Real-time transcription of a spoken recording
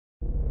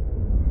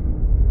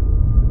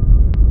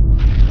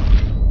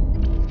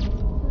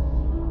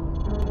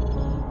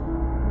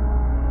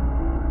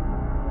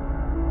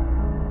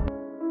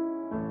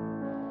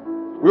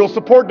We will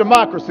support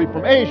democracy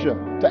from Asia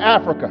to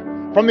Africa,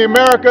 from the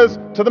Americas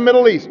to the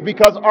Middle East,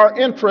 because our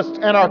interests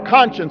and our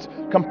conscience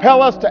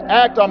compel us to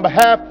act on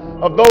behalf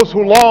of those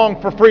who long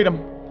for freedom.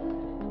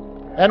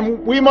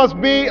 And we must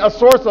be a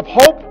source of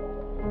hope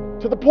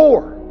to the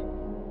poor,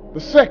 the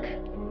sick,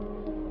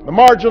 the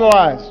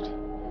marginalized,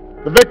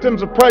 the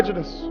victims of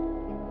prejudice,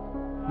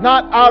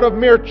 not out of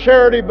mere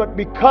charity, but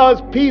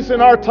because peace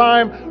in our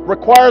time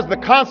requires the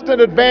constant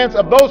advance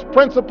of those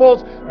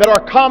principles that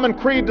our common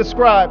creed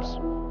describes: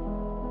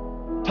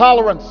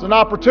 tolerance and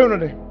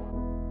opportunity.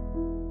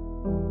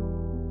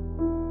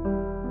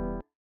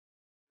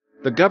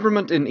 The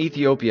government in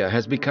Ethiopia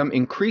has become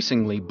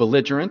increasingly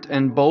belligerent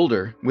and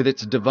bolder with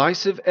its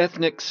divisive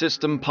ethnic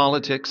system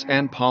politics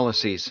and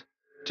policies.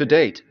 To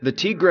date, the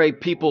Tigray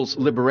People's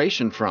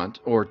Liberation Front,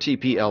 or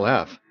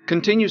TPLF,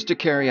 continues to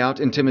carry out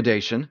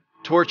intimidation,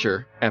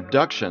 torture,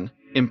 abduction,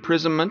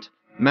 imprisonment,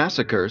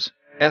 massacres,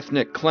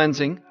 ethnic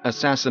cleansing,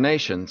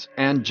 assassinations,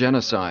 and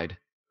genocide.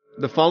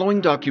 The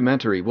following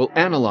documentary will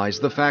analyze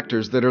the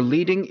factors that are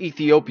leading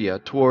Ethiopia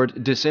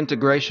toward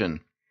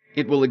disintegration.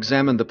 It will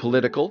examine the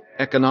political,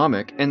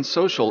 economic, and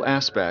social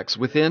aspects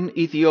within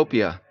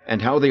Ethiopia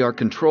and how they are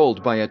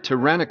controlled by a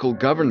tyrannical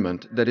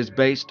government that is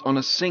based on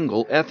a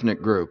single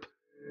ethnic group.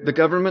 The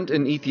government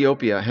in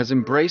Ethiopia has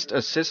embraced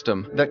a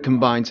system that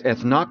combines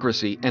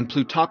ethnocracy and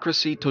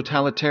plutocracy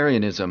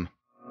totalitarianism.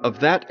 Of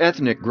that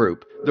ethnic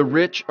group, the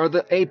rich are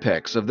the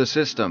apex of the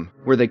system,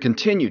 where they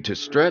continue to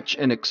stretch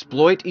and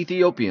exploit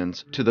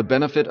Ethiopians to the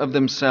benefit of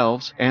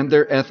themselves and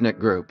their ethnic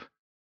group.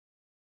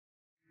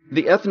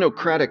 The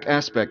ethnocratic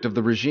aspect of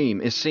the regime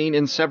is seen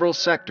in several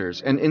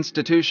sectors and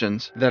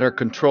institutions that are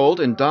controlled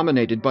and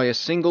dominated by a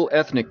single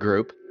ethnic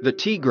group, the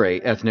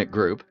Tigray ethnic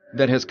group,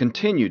 that has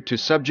continued to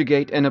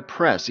subjugate and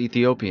oppress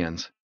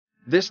Ethiopians.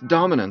 This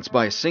dominance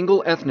by a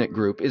single ethnic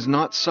group is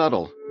not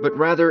subtle, but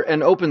rather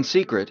an open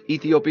secret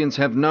Ethiopians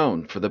have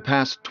known for the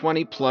past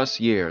 20+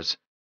 years.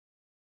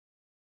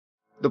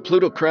 The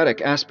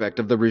plutocratic aspect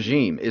of the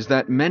regime is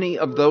that many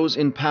of those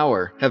in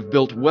power have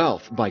built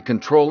wealth by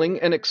controlling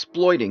and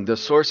exploiting the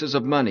sources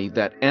of money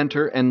that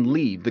enter and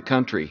leave the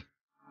country.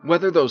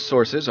 Whether those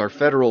sources are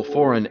federal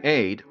foreign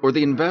aid or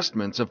the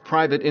investments of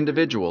private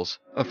individuals,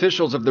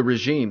 officials of the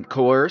regime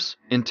coerce,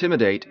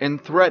 intimidate, and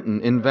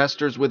threaten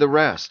investors with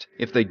arrest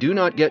if they do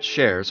not get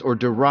shares or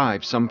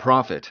derive some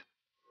profit.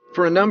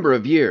 For a number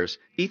of years,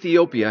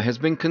 Ethiopia has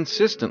been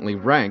consistently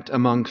ranked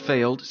among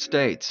failed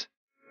states.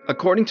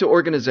 According to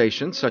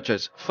organizations such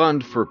as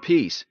Fund for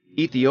Peace,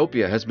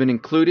 Ethiopia has been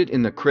included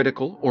in the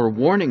critical or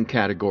warning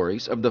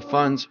categories of the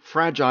fund's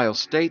Fragile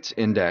States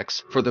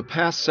Index for the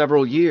past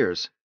several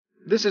years.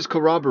 This is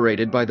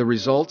corroborated by the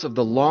results of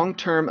the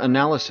long-term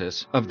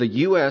analysis of the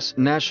U.S.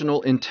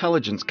 National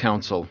Intelligence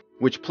Council,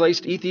 which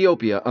placed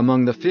Ethiopia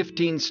among the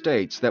 15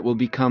 states that will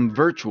become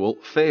virtual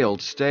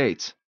failed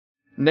states.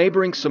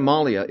 Neighboring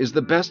Somalia is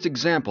the best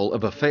example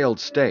of a failed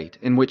state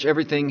in which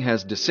everything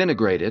has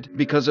disintegrated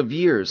because of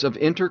years of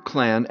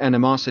inter-clan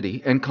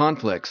animosity and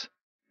conflicts.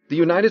 The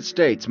United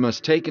States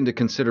must take into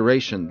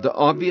consideration the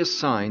obvious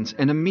signs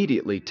and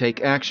immediately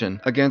take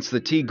action against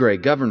the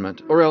Tigray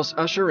government, or else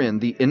usher in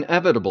the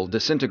inevitable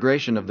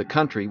disintegration of the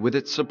country with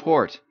its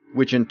support,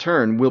 which in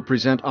turn will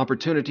present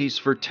opportunities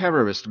for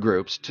terrorist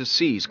groups to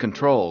seize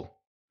control.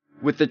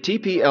 With the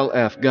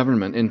TPLF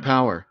government in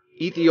power,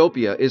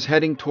 Ethiopia is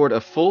heading toward a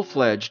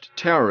full-fledged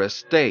terrorist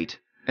state,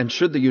 and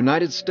should the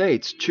United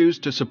States choose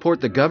to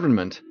support the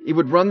government, it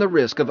would run the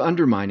risk of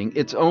undermining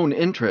its own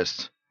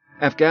interests.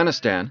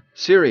 Afghanistan,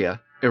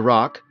 Syria,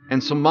 Iraq,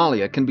 and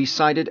Somalia can be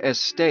cited as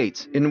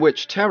states in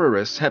which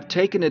terrorists have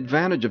taken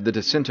advantage of the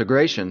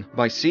disintegration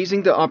by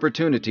seizing the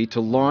opportunity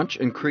to launch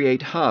and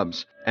create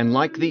hubs, and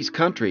like these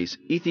countries,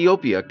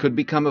 Ethiopia could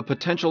become a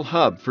potential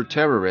hub for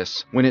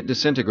terrorists when it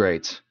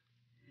disintegrates.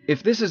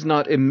 If this is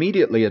not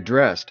immediately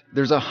addressed,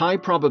 there's a high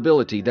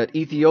probability that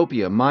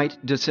Ethiopia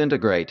might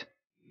disintegrate.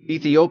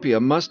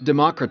 Ethiopia must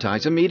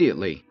democratize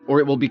immediately,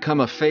 or it will become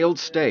a failed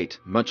state,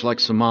 much like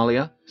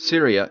Somalia,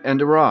 Syria, and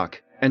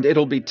Iraq, and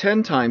it'll be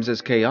 10 times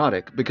as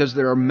chaotic because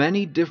there are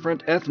many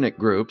different ethnic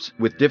groups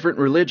with different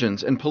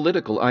religions and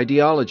political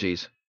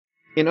ideologies.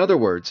 In other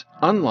words,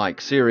 unlike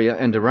Syria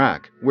and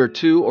Iraq, where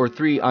 2 or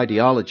 3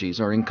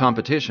 ideologies are in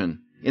competition,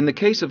 in the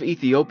case of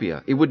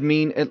Ethiopia, it would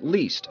mean at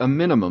least a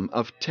minimum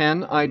of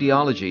 10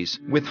 ideologies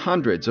with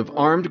hundreds of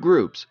armed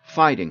groups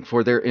fighting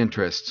for their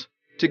interests.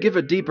 To give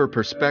a deeper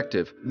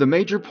perspective, the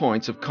major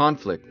points of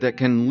conflict that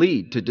can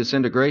lead to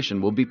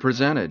disintegration will be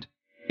presented.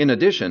 In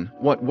addition,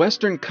 what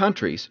Western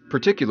countries,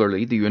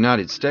 particularly the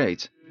United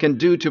States, can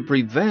do to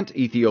prevent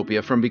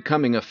Ethiopia from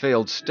becoming a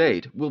failed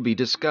state will be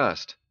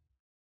discussed.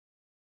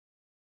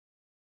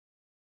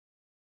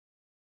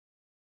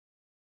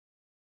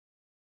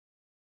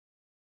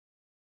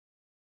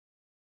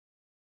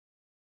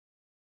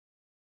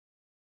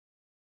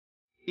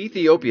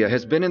 Ethiopia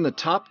has been in the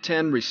top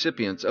 10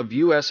 recipients of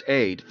U.S.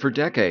 aid for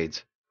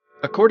decades.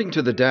 According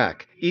to the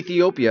DAC,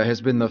 Ethiopia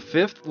has been the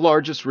 5th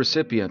largest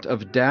recipient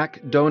of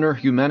DAC donor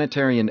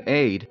humanitarian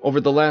aid over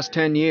the last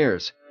 10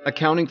 years,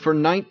 accounting for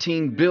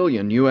 19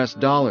 billion US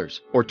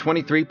dollars, or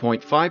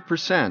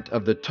 23.5%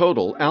 of the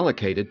total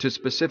allocated to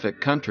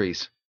specific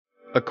countries.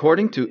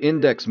 According to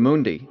Index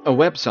Mundi, a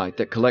website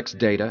that collects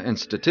data and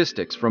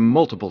statistics from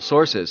multiple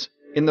sources,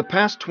 in the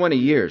past 20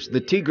 years, the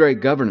Tigray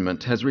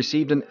government has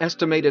received an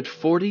estimated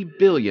 $40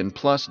 billion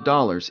plus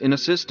in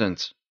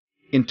assistance.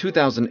 In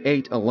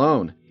 2008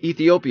 alone,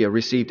 Ethiopia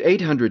received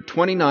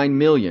 $829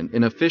 million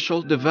in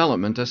official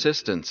development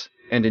assistance,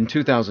 and in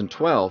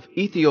 2012,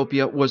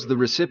 Ethiopia was the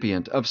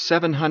recipient of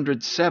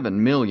 $707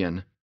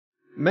 million.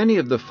 Many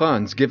of the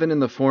funds given in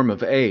the form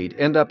of aid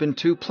end up in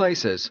two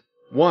places.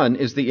 One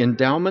is the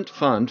Endowment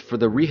Fund for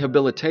the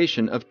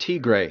Rehabilitation of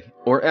Tigray,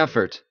 or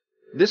EFFORT.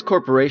 This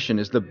corporation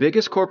is the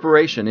biggest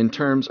corporation in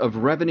terms of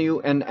revenue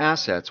and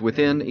assets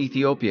within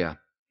Ethiopia.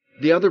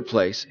 The other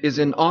place is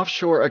in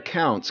offshore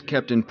accounts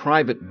kept in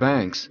private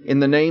banks in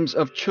the names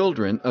of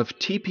children of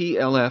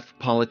TPLF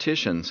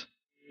politicians.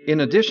 In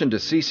addition to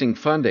ceasing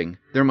funding,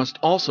 there must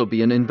also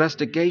be an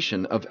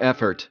investigation of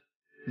EFFORT.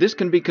 This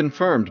can be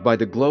confirmed by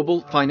the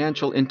Global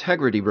Financial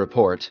Integrity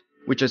Report,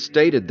 which has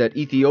stated that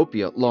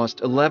Ethiopia lost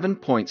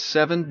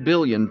 $11.7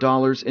 billion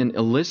in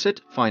illicit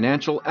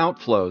financial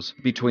outflows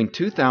between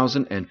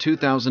 2000 and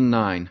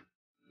 2009.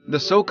 The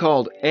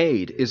so-called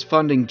aid is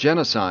funding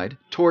genocide,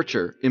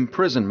 torture,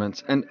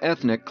 imprisonments, and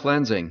ethnic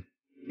cleansing.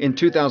 In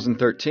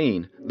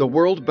 2013, the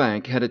World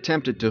Bank had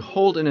attempted to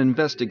hold an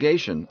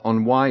investigation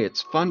on why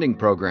its funding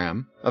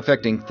program,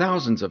 affecting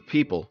thousands of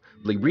people,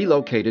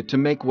 relocated to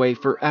make way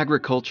for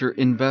agriculture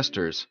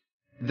investors.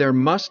 There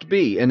must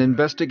be an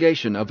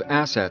investigation of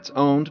assets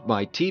owned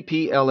by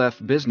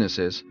TPLF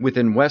businesses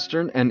within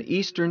Western and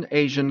Eastern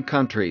Asian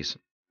countries.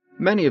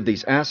 Many of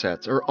these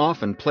assets are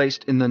often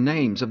placed in the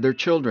names of their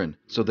children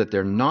so that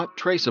they're not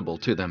traceable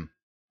to them.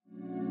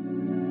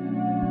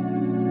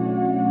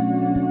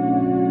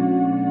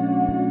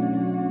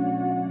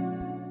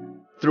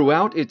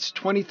 Throughout its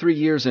 23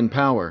 years in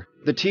power,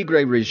 the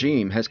Tigray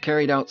regime has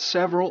carried out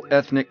several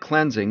ethnic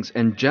cleansings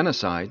and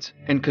genocides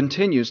and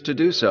continues to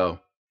do so.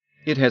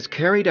 It has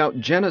carried out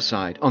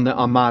genocide on the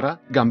Amhara,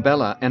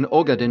 Gambela, and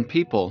Ogaden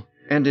people,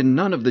 and in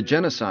none of the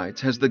genocides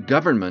has the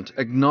government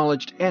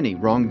acknowledged any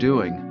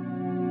wrongdoing.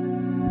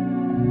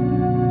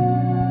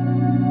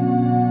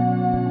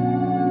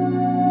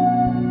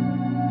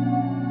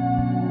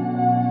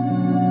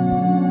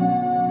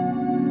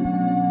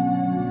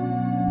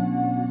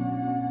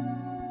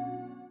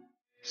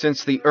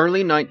 Since the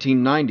early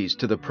 1990s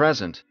to the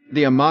present,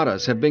 the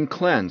Amharas have been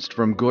cleansed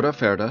from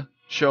Guraferda,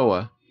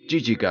 Shoa,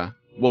 Jijiga,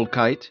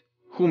 Wolkite,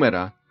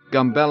 Humera,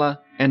 Gambela,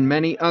 and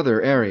many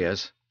other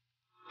areas.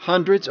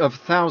 Hundreds of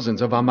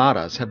thousands of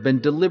Amharas have been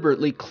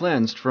deliberately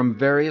cleansed from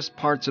various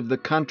parts of the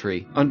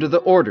country under the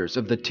orders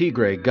of the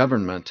Tigray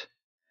government.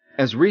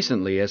 As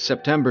recently as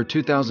September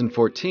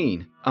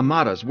 2014,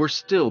 Amharas were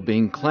still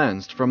being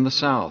cleansed from the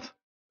south.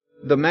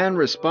 The man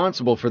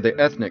responsible for the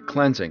ethnic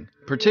cleansing,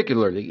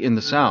 particularly in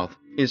the south,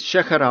 is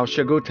Shekarau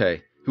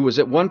Shagute, who was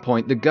at one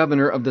point the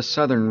governor of the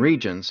southern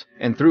regions,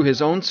 and through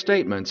his own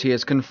statements he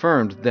has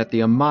confirmed that the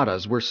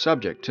Amharas were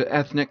subject to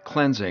ethnic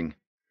cleansing.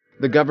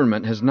 The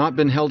government has not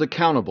been held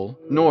accountable,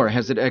 nor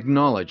has it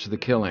acknowledged the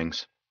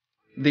killings.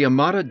 The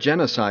Amhara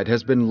genocide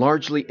has been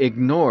largely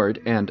ignored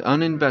and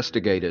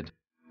uninvestigated.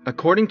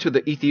 According to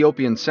the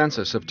Ethiopian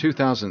census of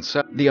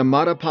 2007, the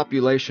Amhara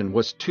population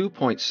was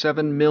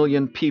 2.7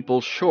 million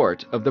people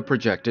short of the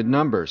projected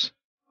numbers.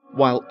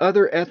 While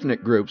other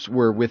ethnic groups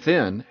were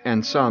within,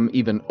 and some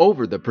even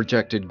over the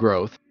projected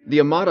growth, the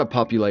Amhara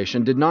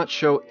population did not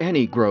show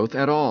any growth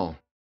at all.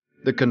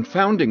 The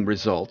confounding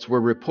results were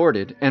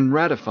reported and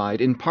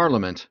ratified in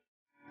Parliament.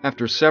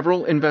 After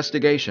several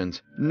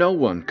investigations, no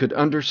one could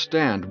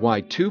understand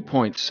why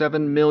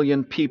 2.7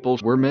 million people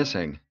were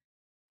missing.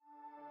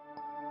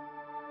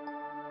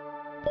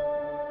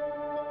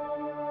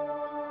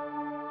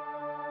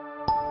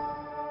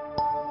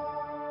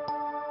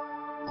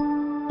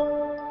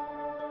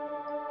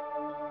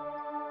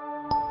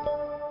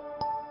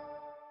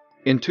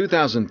 In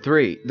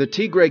 2003, the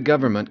Tigray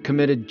government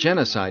committed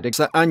genocide against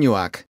the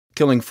Anuak,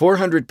 killing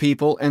 400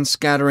 people and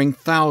scattering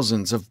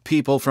thousands of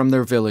people from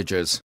their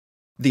villages.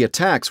 The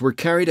attacks were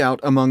carried out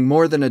among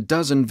more than a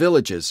dozen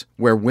villages,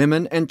 where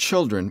women and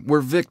children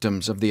were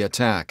victims of the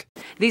attack.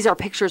 These are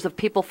pictures of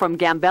people from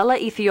Gambela,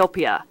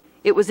 Ethiopia.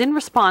 It was in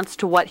response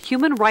to what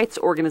human rights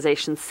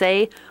organizations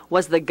say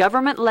was the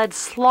government-led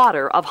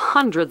slaughter of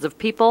hundreds of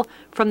people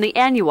from the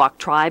Anuak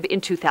tribe in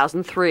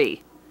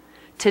 2003.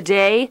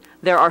 Today,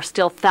 there are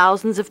still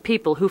thousands of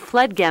people who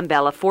fled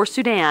Gambela for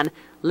Sudan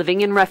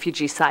living in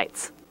refugee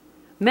sites.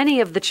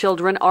 Many of the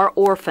children are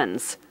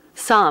orphans.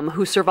 Some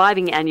who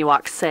surviving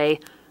Anuaks say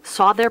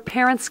saw their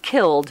parents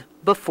killed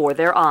before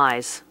their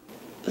eyes.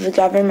 The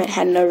government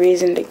had no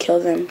reason to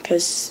kill them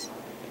because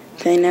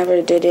they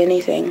never did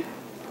anything.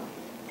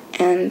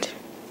 And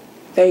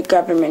the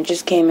government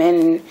just came in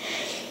and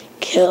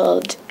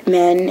killed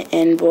men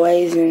and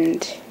boys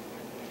and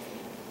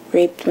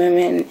raped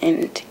women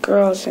and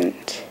girls, and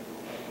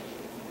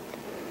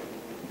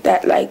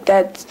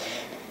that's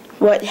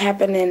what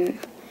happened in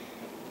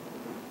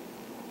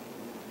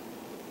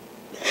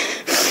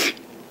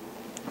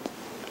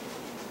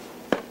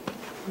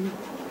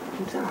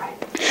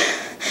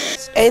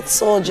 8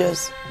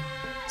 soldiers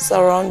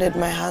surrounded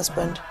my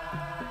husband,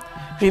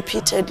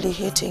 repeatedly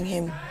hitting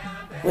him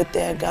with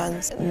their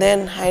guns.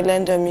 Then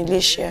Highlander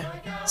militia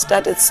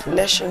started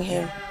slashing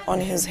him on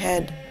his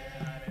head,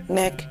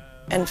 neck,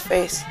 and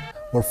face.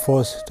 We're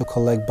forced to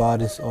collect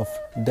bodies of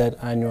dead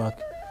Anuak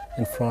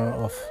in front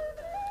of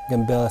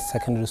Gambela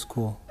Secondary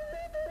School.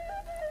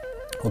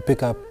 We'll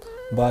pick up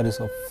bodies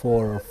of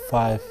 4 or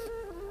 5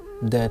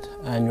 dead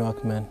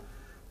Anuak men.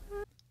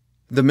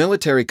 The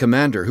military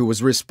commander who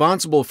was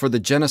responsible for the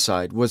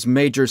genocide was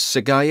Major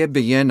Segaye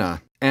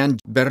Biyena, and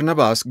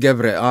Barnabas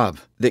Gebreab,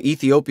 the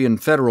Ethiopian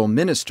federal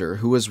minister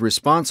who was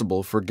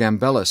responsible for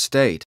Gambela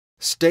state,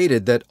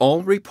 stated that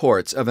all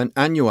reports of an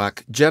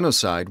Anuak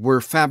genocide were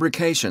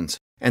fabrications,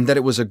 and that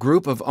it was a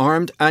group of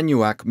armed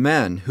Anuak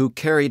men who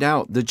carried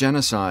out the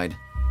genocide.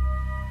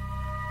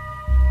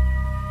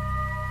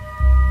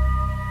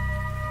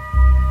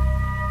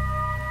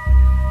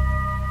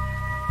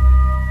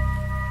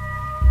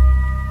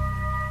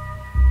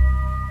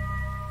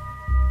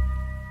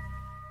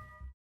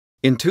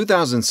 In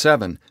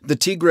 2007, the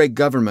Tigray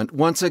government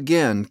once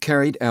again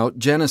carried out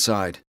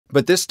genocide,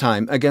 but this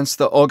time against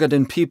the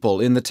Ogaden people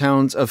in the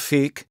towns of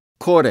Fik,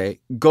 Kore,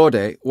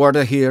 Gode,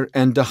 Wardahir,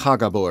 and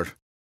Dahagabur.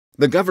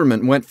 The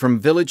government went from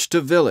village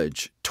to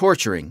village,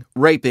 torturing,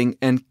 raping,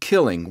 and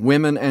killing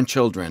women and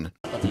children.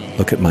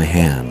 Look at my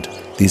hand.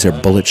 These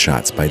are bullet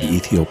shots by the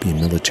Ethiopian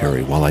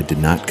military. While I did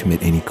not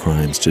commit any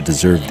crimes to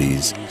deserve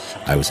these,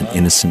 I was an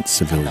innocent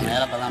civilian.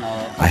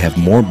 I have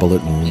more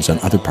bullet wounds on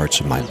other parts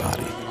of my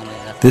body.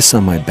 This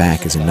on my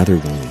back is another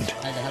wound.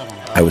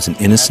 I was an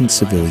innocent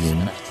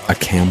civilian, a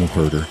camel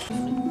herder.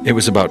 It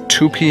was about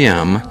 2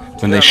 p.m.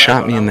 when they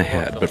shot me in the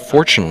head, but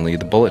fortunately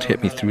the bullet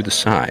hit me through the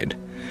side.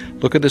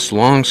 Look at this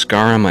long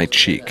scar on my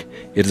cheek.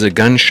 It is a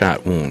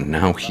gunshot wound,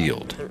 now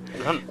healed.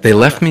 They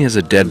left me as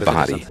a dead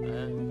body.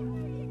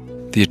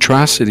 The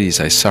atrocities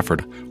I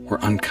suffered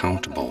were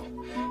uncountable.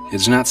 It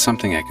is not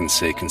something I can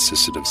say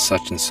consisted of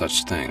such and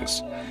such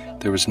things.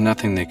 There was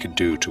nothing they could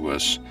do to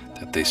us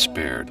that they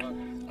spared.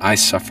 I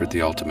suffered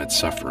the ultimate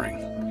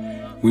suffering.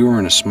 We were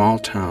in a small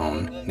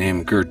town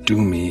named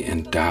Gerdumi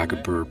in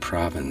Dagabur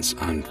province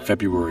on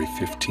February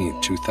 15,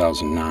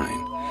 2009.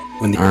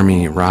 When the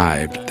army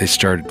arrived, they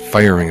started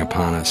firing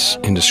upon us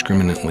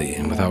indiscriminately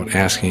and without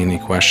asking any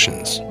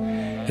questions.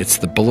 It's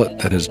the bullet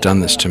that has done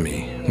this to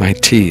me. My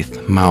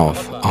teeth,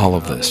 mouth, all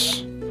of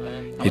this.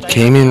 It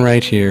came in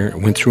right here,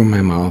 went through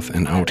my mouth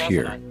and out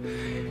here.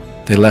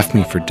 They left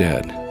me for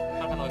dead.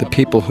 The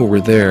people who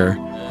were there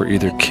were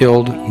either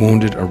killed,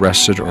 wounded,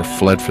 arrested, or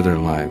fled for their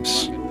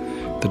lives.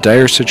 The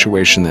dire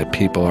situation that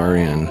people are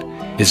in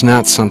is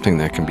not something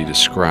that can be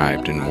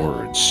described in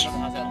words.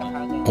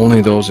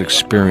 Only those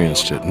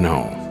experienced it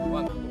know.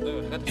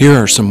 Here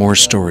are some more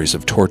stories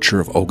of torture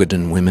of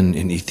Ogaden women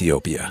in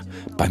Ethiopia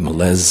by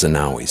Malez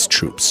Zenawi's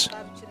troops.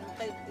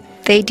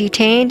 They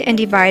detained and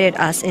divided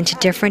us into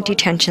different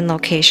detention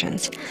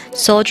locations.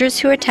 Soldiers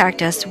who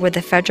attacked us were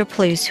the federal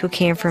police who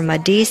came from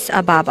Addis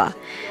Ababa.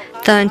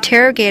 The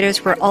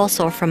interrogators were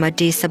also from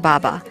Addis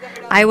Ababa.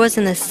 I was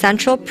in the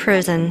central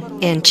prison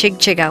in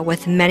Chigchiga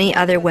with many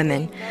other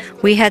women.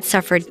 We had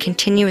suffered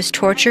continuous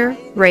torture,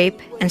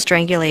 rape, and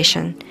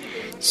strangulation.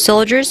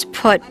 Soldiers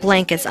put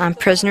blankets on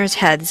prisoners'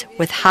 heads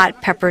with hot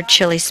pepper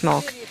chili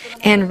smoke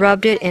and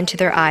rubbed it into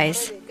their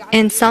eyes.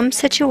 In some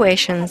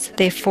situations,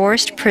 they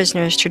forced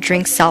prisoners to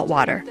drink salt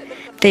water.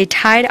 They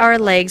tied our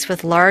legs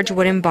with large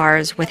wooden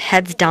bars with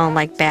heads down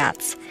like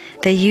bats.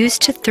 They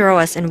used to throw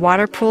us in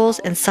water pools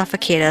and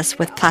suffocate us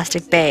with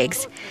plastic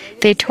bags.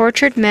 They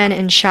tortured men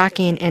in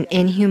shocking and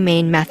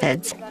inhumane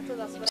methods.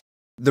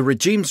 The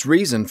regime's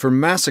reason for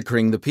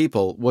massacring the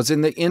people was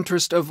in the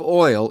interest of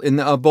oil in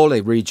the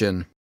Abole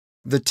region.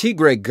 The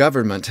Tigray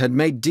government had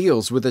made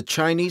deals with a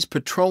Chinese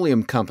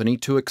petroleum company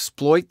to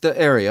exploit the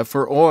area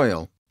for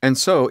oil, and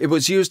so it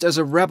was used as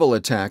a rebel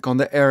attack on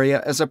the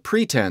area as a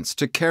pretense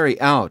to carry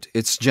out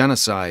its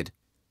genocide.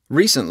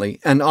 Recently,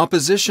 an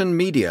opposition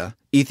media,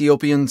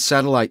 Ethiopian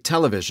Satellite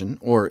Television,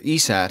 or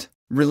ESAT,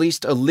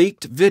 released a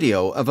leaked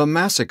video of a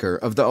massacre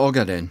of the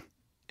Ogaden.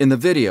 In the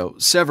video,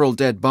 several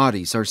dead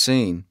bodies are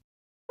seen.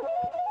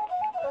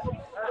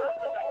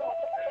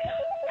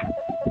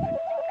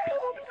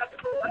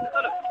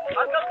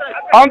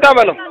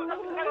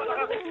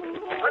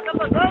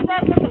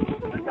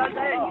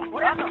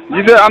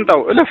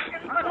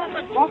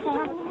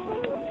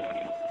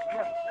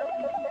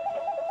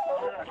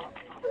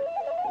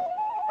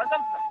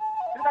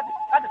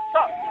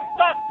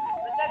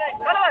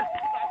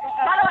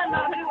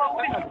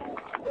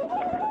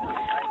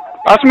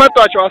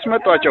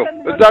 አስመጧቸው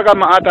እዛ ጋር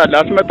ማአት አለ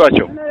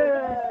አስመጧቸው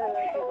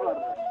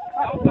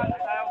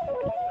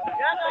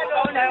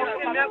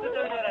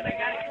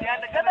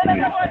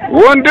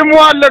ወንድሙ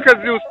አለ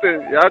ከዚህ ውስጥ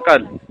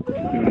ያውቃል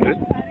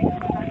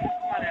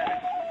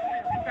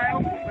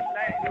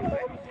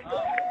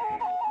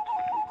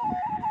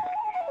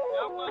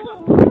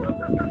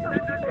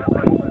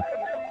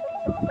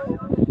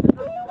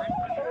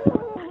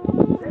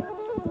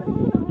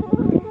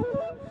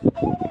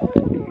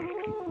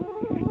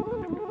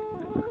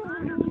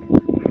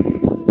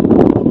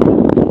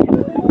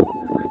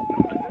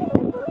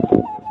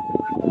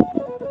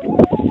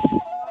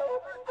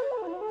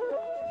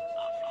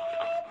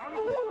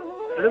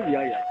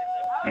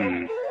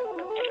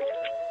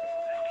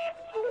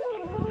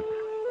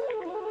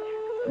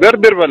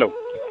ደርድር በለው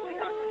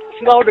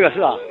ስጋው ድጋ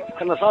ስጋ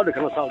ከነሳው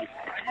ከነሳው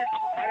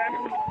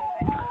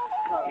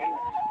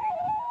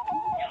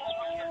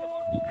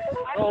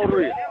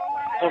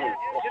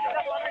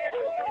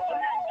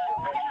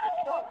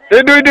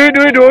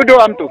ሂዱ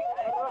አምጡ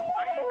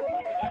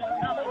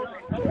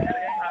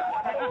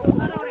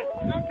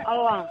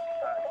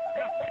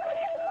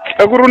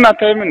ጸጉሩን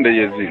አታይም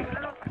እንደዚህ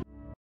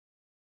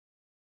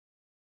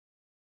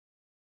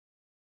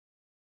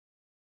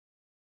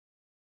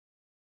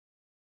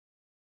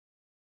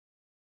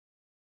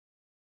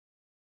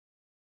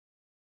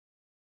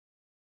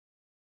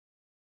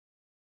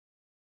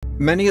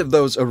Many of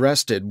those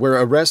arrested were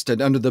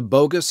arrested under the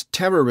bogus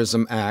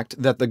Terrorism Act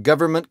that the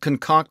government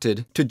concocted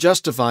to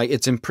justify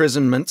its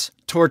imprisonments,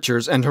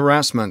 tortures, and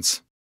harassments.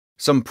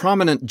 Some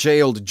prominent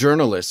jailed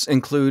journalists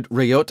include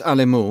Rayot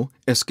Alemu,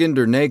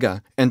 Eskinder Nega,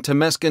 and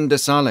Temesgen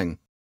Desalegn.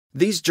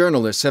 These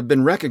journalists have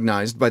been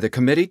recognized by the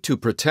Committee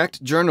to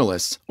Protect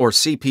Journalists, or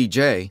CPJ,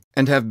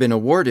 and have been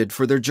awarded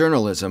for their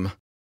journalism.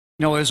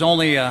 You know, it was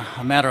only a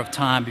matter of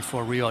time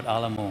before Rayot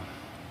Alemu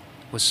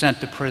was sent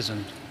to prison.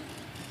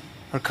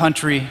 Her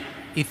country,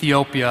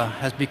 Ethiopia,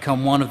 has become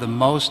one of the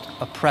most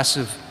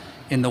oppressive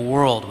in the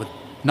world, with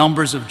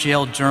numbers of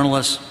jailed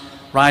journalists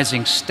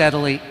rising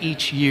steadily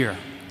each year.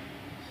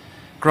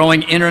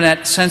 Growing internet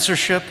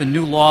censorship and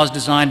new laws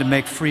designed to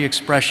make free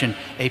expression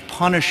a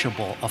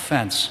punishable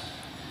offense.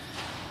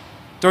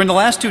 During the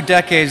last 2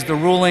 decades, the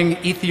ruling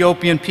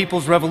Ethiopian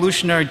People's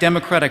Revolutionary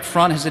Democratic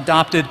Front has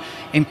adopted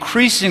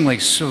increasingly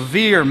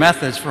severe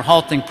methods for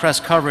halting press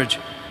coverage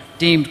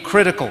deemed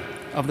critical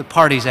of the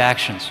party's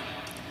actions.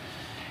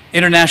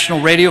 International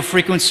radio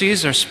frequencies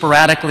are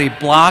sporadically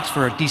blocked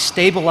for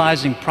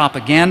destabilizing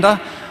propaganda,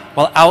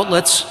 while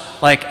outlets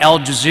like Al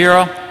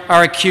Jazeera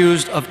are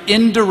accused of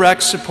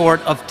indirect support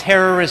of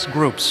terrorist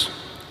groups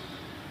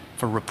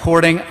for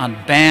reporting on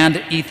banned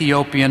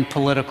Ethiopian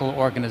political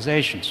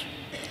organizations.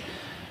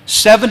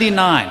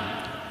 79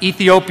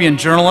 Ethiopian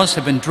journalists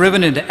have been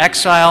driven into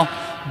exile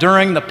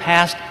during the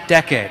past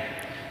decade,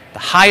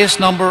 the highest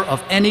number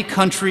of any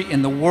country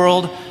in the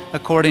world,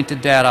 according to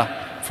data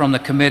from the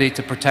Committee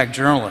to Protect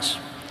Journalists.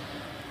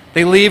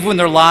 They leave when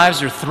their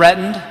lives are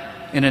threatened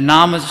in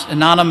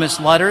anonymous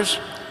letters,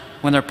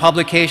 when their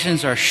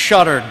publications are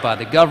shuttered by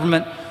the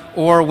government,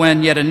 or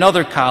when yet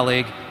another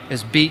colleague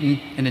is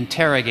beaten and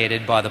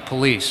interrogated by the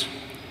police.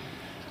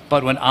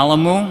 But when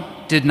Alemu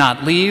did not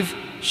leave,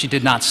 she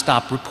did not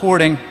stop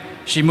reporting.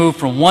 She moved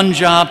from one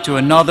job to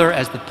another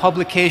as the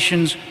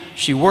publications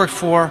she worked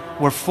for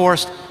were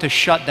forced to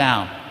shut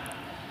down.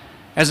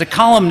 As a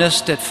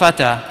columnist at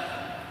Fatah,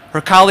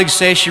 her colleagues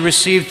say she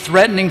received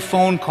threatening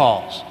phone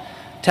calls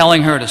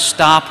telling her to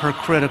stop her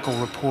critical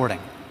reporting.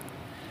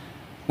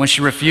 When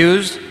she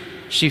refused,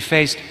 she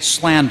faced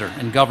slander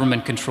in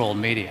government-controlled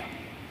media.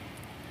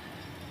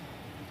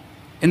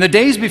 In the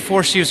days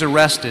before she was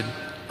arrested,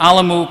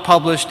 Alemu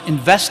published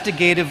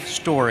investigative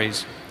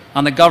stories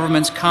on the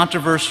government's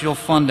controversial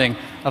funding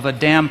of a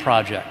dam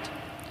project.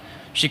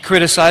 She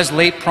criticized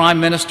late Prime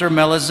Minister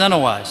Meles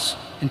Zenawai's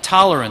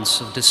intolerance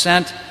of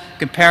dissent,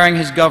 comparing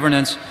his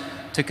governance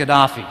to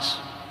Gaddafi's.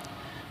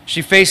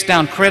 She faced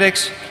down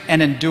critics and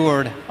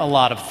endured a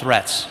lot of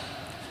threats.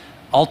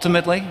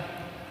 Ultimately,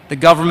 the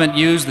government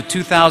used the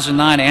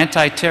 2009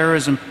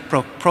 anti-terrorism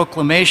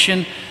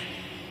proclamation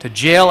to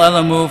jail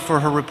Alemu for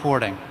her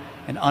reporting.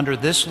 And under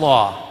this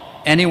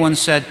law, anyone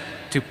said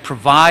to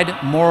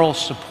provide moral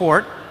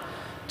support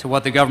to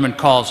what the government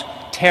calls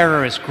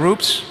terrorist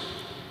groups,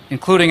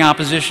 including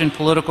opposition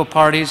political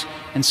parties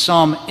and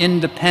some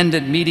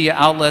independent media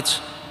outlets,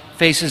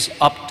 faces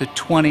up to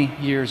 20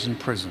 years in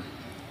prison.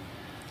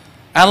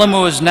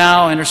 Alemu is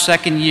now in her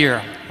second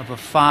year of a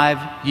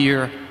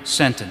 5-year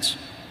sentence,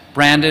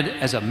 branded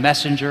as a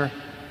messenger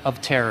of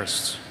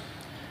terrorists.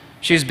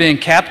 She is being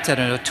kept at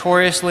a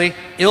notoriously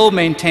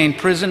ill-maintained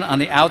prison on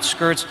the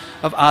outskirts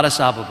of Addis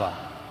Ababa,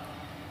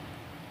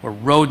 where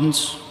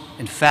rodents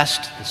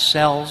infest the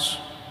cells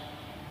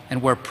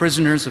and where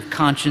prisoners of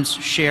conscience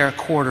share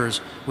quarters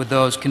with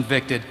those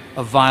convicted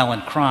of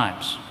violent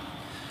crimes.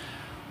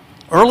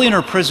 Early in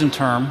her prison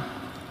term,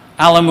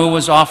 Alemu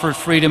was offered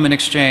freedom in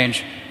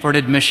exchange for an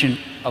admission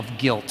of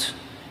guilt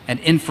and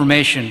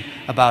information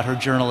about her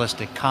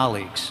journalistic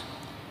colleagues.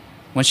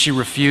 When she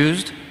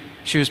refused,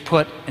 she was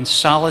put in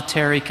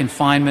solitary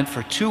confinement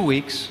for 2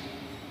 weeks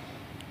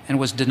and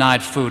was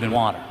denied food and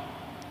water.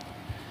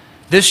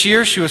 This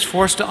year, she was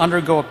forced to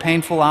undergo a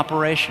painful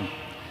operation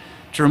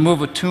to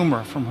remove a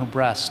tumor from her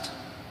breast.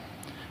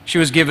 She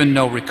was given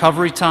no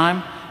recovery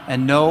time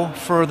and no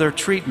further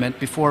treatment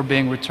before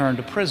being returned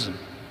to prison.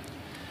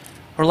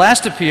 Her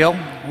last appeal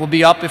will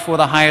be up before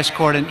the highest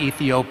court in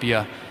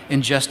Ethiopia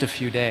in just a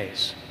few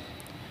days.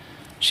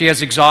 She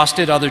has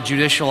exhausted other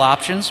judicial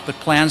options, but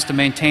plans to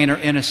maintain her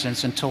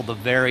innocence until the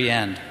very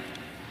end.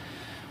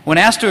 When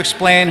asked to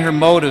explain her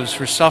motives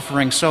for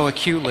suffering so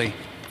acutely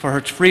for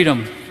her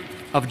freedom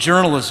of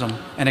journalism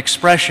and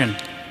expression,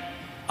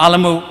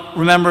 Alemu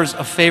remembers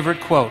a favorite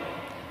quote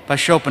by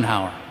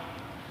Schopenhauer.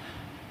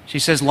 She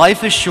says,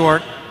 "Life is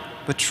short,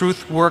 but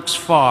truth works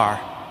far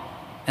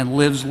and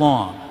lives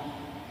long."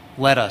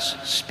 let us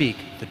speak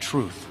the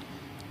truth.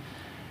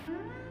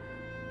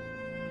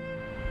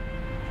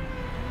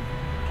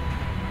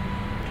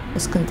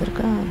 እስክንድር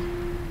ጋር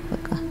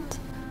በቃ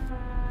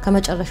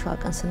ከመጨረሻው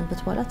ቀን ስንብት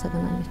በኋላ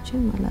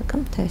ተገናኘችም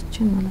አላቅም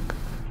ታየችም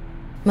አላቅም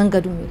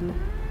መንገዱም የለም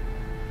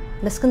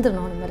ለእስክንድር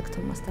ነው መልእክት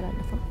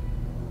ማስተላለፈው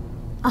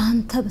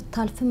አንተ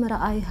ብታልፍም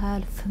ራአይ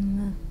ሃያልፍም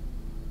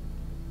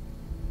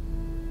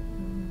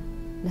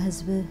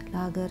ለህዝብ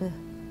ለሀገር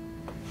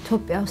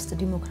ኢትዮጵያ ውስጥ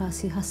ዲሞክራሲ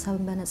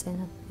ሐሳብን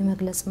በነጻነት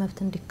የመግለጽ መብት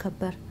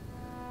እንዲከበር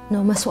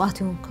ነው መስዋዕት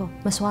ይሆንከው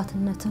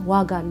መስዋዕትነትህ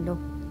ዋጋ አለው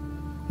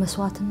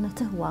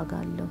መስዋዕትነትህ ዋጋ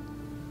አለው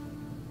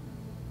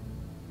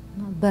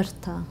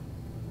በርታ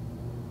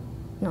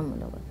ነው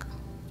ማለት በቃ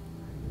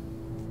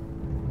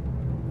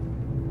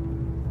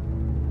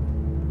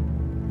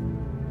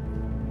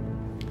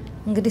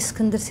እንግዲህ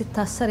እስክንድር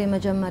ሲታሰር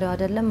የመጀመሪያው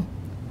አይደለም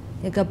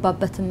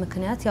የገባበትን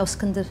ምክንያት ያው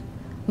እስክንድር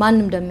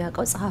ማንንም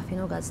እንደሚያውቀው ጸሐፊ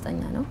ነው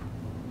ጋዜጠኛ ነው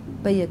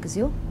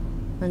በየጊዜው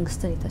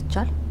መንግስትን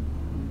ይተቻል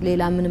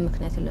ሌላ ምንም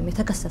ምክንያት የለም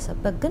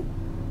የተከሰሰበት ግን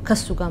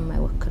ከሱ ጋር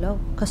ማይወክለው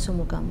ከሱሙ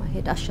ጋር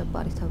ማይሄድ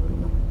አሸባሪ ተብሎ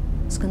ነው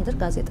እስክንድር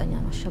ጋዜጠኛ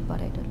ነው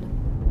አሸባሪ አይደለም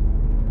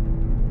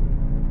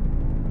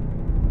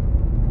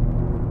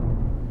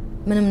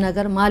ምንም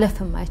ነገር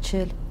ማለፍም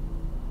አይችል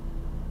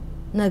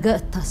ነገ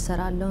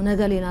እታሰራለሁ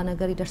ነገ ሌላ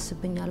ነገር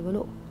ይደርስብኛል ብሎ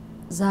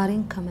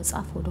ዛሬን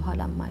ከመጻፍ ወደ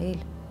ኋላ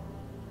ማይል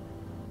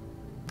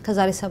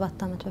ከዛሬ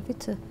 7 አመት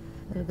በፊት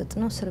እርግጥ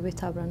ነው እስር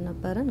ቤት አብረን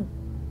ነበርን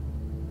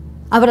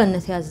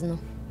አብረንነት ያዝነው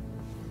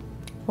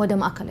ወደ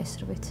ማዕከላዊ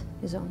እስር ቤት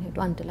ይዘውን ሄዱ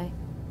አንድ ላይ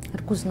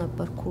እርጉዝ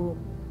ነበርኩ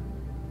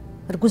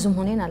እርጉዝም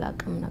ሆነን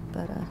አላቀም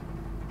ነበር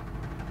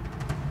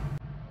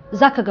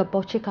እዛ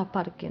ከገባው ቼክ አፕ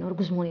አድርጌ ነው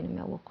እርጉዝ ሆነን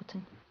የሚያወቁት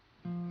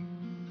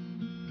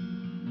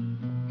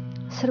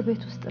እስር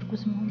ቤት ውስጥ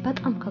እርጉዝ መሆን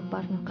በጣም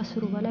ከባድ ነው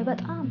ከስሩ በላይ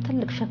በጣም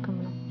ትልቅ ሸክም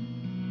ነው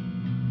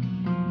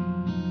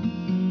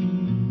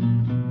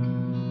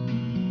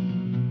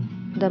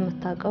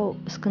እንደምታውቀው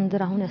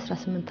እስክንድር አሁን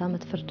 18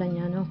 አመት ፍርደኛ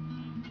ነው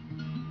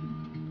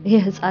ይሄ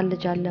ህፃን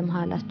ልጅ አለ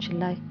መሃላችን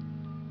ላይ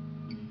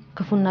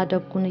ክፉና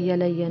ደጉን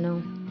እየለየ ነው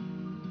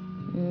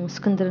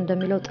እስክንድር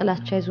እንደሚለው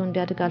ጥላቻ ይዞ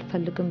እንዲያድግ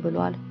አልፈልግም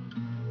ብሏል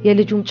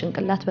የልጁም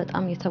ጭንቅላት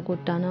በጣም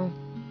የተጎዳ ነው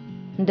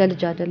እንደ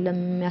ልጅ አይደለም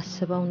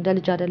የሚያስበው እንደ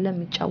ልጅ አይደለም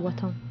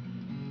የሚጫወተው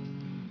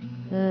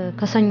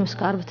ከሰኞ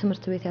እስከ ዓርብ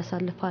ትምህርት ቤት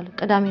ያሳልፋል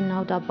ቅዳሜና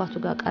እሁድ አባቱ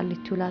ጋር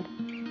ቃሊት ይውላል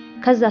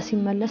ከዛ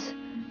ሲመለስ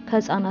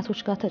ከህፃናቶች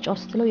ጋር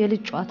ተጫውተው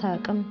የልጅ ጨዋታ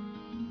ያቀም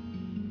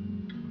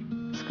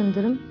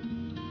እስክንድርም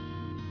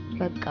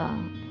በቃ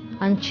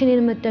አንቺን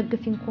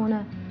መደግፊን ከሆነ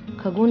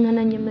ከጎን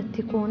ነኝ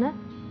የምትይ ከሆነ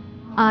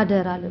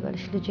አደራ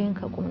ልበልሽ ልጄን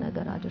ከቁም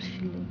ነገር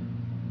አድርሽልኝ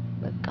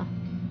በቃ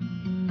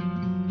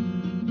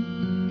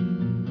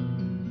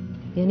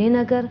የኔ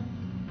ነገር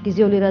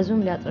ጊዜው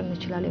ሊረዝም ሊያጥርም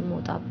ይችላል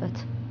የምወጣበት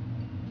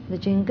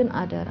ልጄን ግን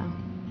አደራ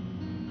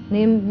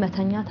እኔም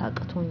መተኛ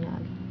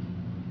ታቅቶኛል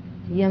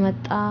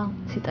የመጣ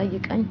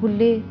ሲጠይቀኝ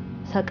ሁሌ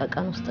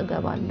ሰቀቀን ውስጥ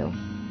ገባለሁ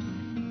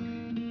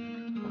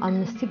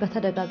አምነስቲ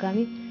በተደጋጋሚ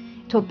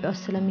ኢትዮጵያ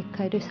ውስጥ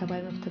ስለሚካሄደው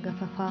የሰብአዊ መብት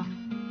ገፈፋ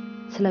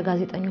ስለ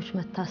ጋዜጠኞች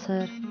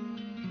መታሰር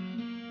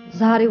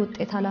ዛሬ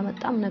ውጤት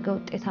አላመጣም ነገ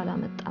ውጤት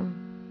አላመጣም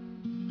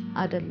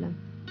አይደለም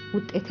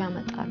ውጤት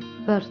ያመጣል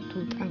በርቱ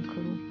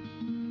ጠንክሩ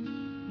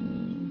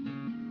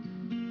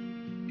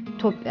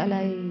ኢትዮጵያ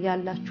ላይ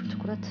ያላችሁ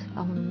ትኩረት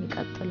አሁንም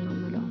ይቀጥል ነው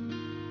ማለት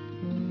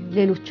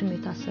ሌሎችም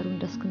የታሰሩ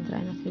እንደ እስክንድር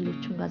አይነት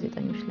ሌሎችም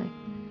ጋዜጠኞች ላይ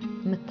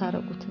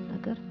የምታረጉትን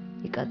ነገር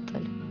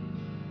ይቀጥል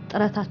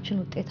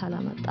ጥረታችን ውጤት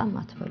አላመጣም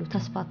አትበሉ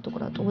ተስፋ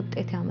አትቁረጡ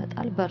ውጤት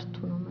ያመጣል በርቱ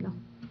ነው ማለት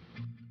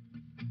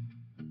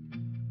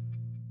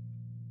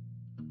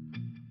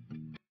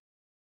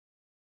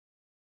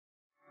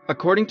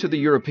According to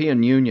the European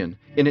Union,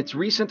 in its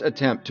recent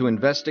attempt to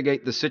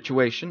investigate the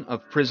situation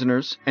of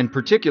prisoners, and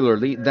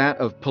particularly that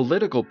of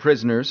political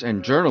prisoners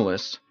and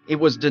journalists, it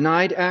was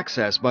denied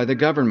access by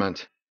the government.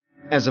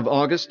 As of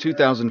August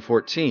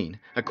 2014,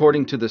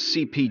 according to the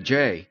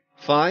CPJ,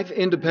 5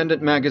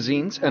 independent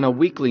magazines and a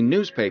weekly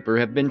newspaper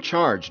have been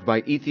charged by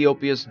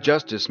Ethiopia's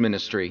Justice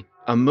Ministry,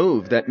 a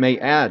move that may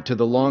add to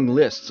the long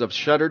lists of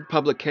shuttered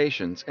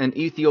publications and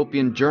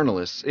Ethiopian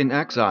journalists in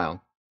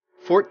exile.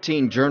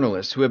 14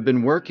 journalists who have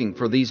been working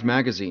for these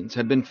magazines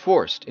have been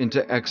forced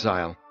into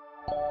exile.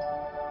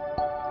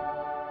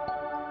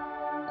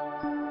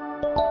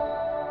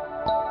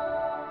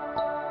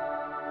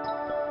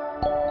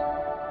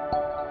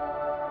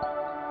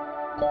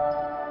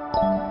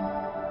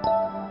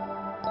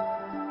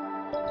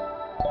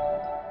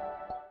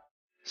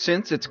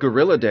 Since its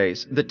guerrilla days,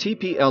 the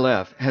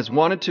TPLF has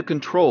wanted to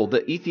control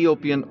the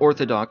Ethiopian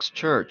Orthodox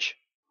Church.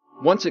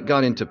 Once it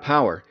got into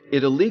power,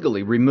 it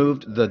illegally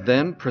removed the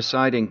then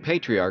presiding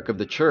patriarch of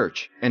the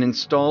church and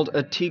installed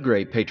a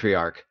Tigray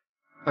patriarch.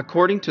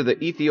 According to the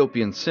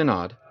Ethiopian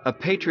Synod, a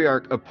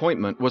patriarch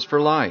appointment was for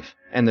life,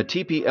 and the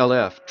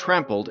TPLF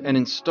trampled and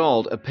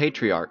installed a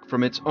patriarch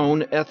from its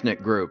own ethnic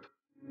group.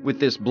 With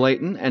this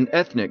blatant and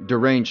ethnic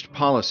deranged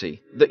policy,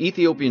 the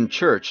Ethiopian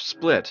church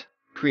split,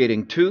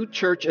 creating 2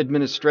 church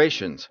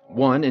administrations,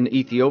 one in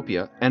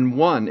Ethiopia and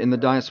one in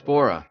the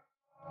diaspora.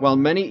 While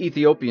many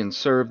Ethiopians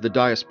serve the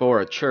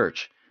diaspora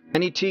church,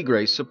 Many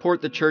Tigray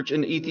support the church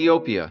in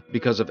Ethiopia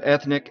because of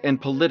ethnic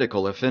and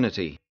political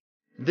affinity.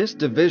 This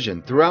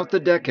division throughout the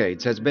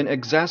decades has been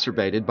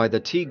exacerbated by the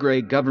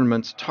Tigray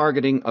government's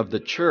targeting of the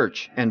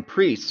church and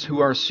priests who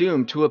are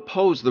assumed to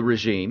oppose the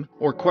regime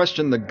or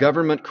question the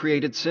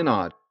government-created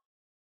synod.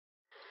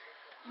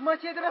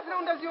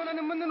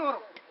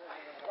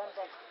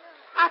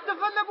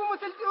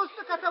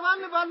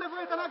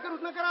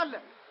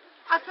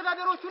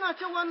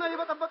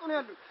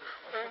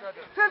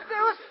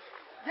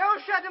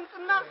 የውሻ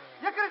ድምጽና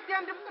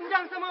የክርስቲያን ድምጽ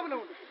እንዳንሰማ ብለው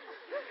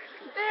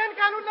ይሄን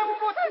ካሉን ለምን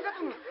ቦታ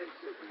አይሰጡም?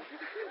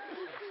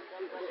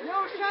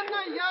 የውሻና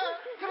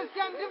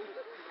የክርስቲያን ድምጽ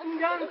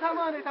እንዳንሰማ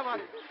ነው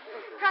የተባለው።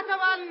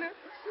 ከተባልን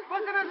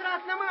በስነ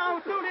ስርዓት ለምን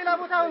አውጥተው ሌላ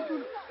ቦታ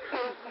አውጡን?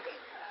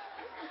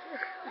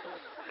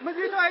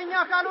 ምድሪቷ የኛ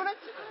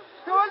ካልሆነች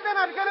ተወልደን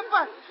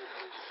አድገንባት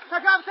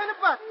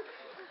ተጋብተንባት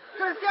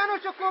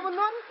ክርስቲያኖች እኮ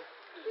ብንሆን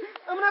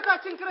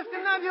እምነታችን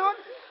ክርስትና ቢሆን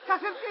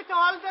ከስልጤ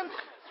ተዋልደን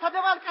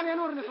ተደባልቀን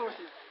የኖርን ሰዎች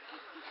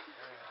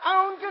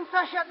አሁን ግን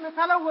ተሸጥን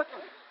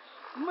ተለወጥን።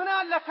 ምን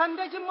አለ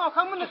ከእንደጅማው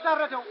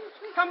ከምንታረደው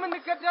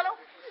ከምንገደለው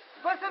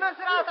በስነ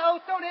ስርዓት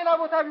አውጥተው ሌላ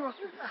ቦታ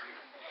ቢወስዱ።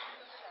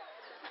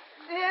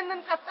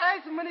 ይሄንን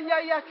ቀጣይስ ምን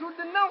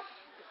እያያችሁልን ነው?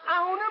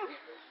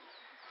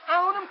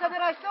 አሁንም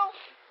ተደራጅተው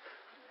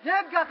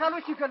የህግ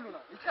አካሎች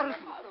ይገሉናል፣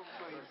 ይጨርሱናል።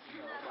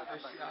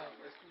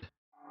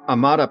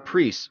 Amara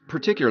priests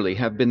particularly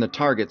have been the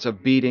targets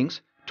of beatings,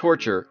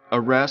 torture,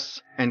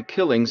 arrests, and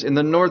killings in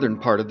the northern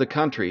part of the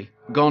country,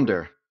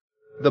 Gondar.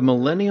 The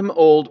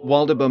millennium-old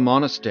Waldeba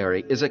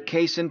monastery is a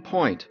case in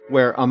point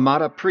where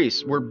Amara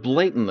priests were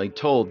blatantly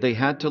told they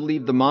had to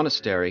leave the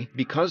monastery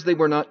because they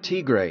were not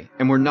Tigray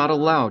and were not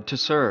allowed to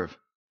serve.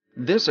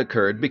 This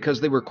occurred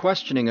because they were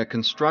questioning a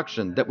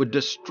construction that would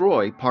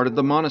destroy part of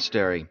the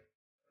monastery.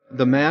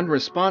 The man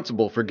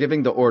responsible for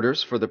giving the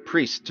orders for the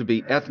priests to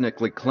be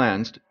ethnically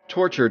cleansed,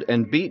 tortured,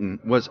 and beaten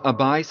was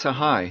Abai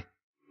Sahai.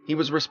 He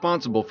was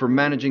responsible for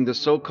managing the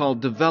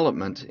so-called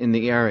development in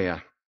the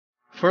area.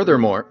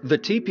 Furthermore, the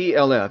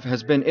TPLF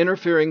has been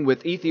interfering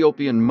with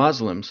Ethiopian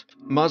Muslims.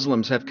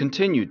 Muslims have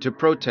continued to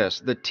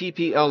protest the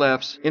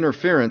TPLF's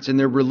interference in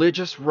their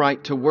religious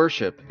right to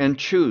worship and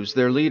choose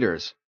their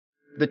leaders.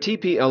 The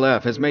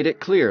TPLF has made it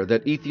clear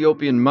that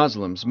Ethiopian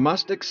Muslims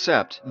must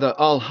accept the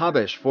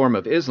Al-Habash form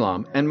of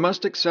Islam and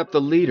must accept the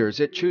leaders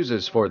it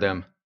chooses for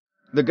them.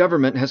 The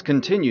government has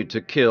continued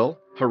to kill,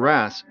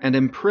 harass, and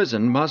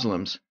imprison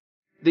Muslims.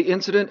 The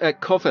incident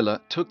at Kofela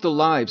took the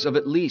lives of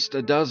at least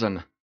a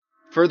dozen.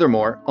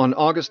 Furthermore, on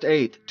August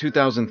 8,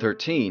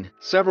 2013,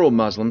 several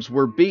Muslims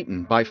were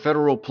beaten by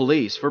federal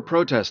police for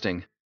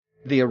protesting.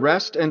 The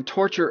arrest and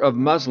torture of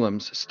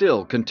Muslims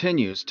still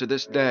continues to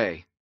this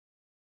day.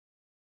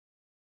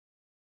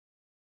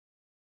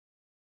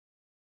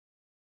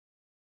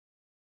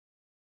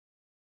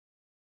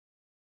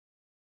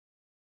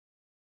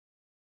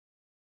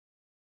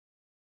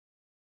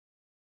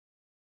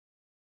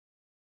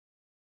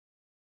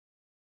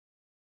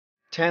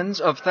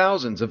 Tens of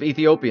thousands of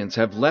Ethiopians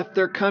have left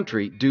their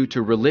country due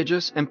to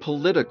religious and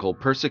political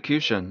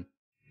persecution.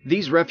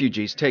 These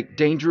refugees take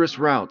dangerous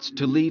routes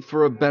to leave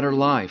for a better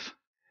life.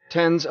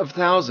 Tens of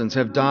thousands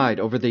have died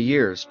over the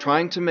years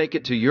trying to make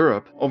it to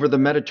Europe over the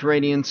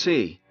Mediterranean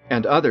Sea,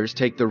 and others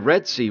take the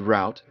Red Sea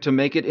route to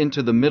make it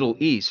into the Middle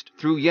East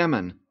through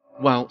Yemen,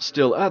 while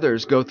still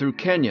others go through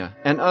Kenya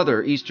and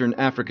other Eastern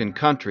African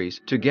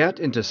countries to get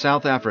into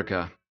South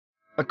Africa.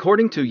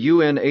 According to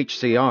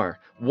UNHCR,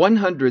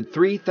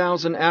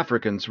 103,000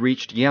 Africans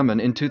reached Yemen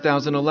in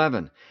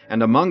 2011,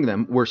 and among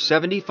them were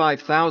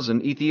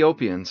 75,000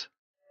 Ethiopians.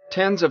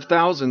 Tens of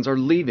thousands are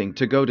leaving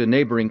to go to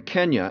neighboring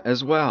Kenya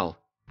as well.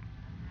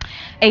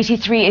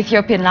 83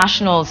 Ethiopian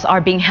nationals are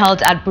being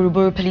held at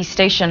Buruburu police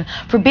station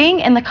for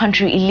being in the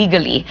country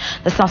illegally.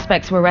 The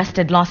suspects were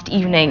arrested last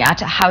evening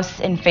at a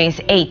house in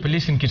Phase 8.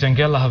 Police in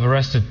Kitengela have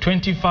arrested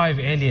 25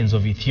 aliens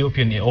of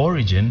Ethiopian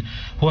origin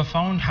who are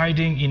found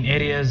hiding in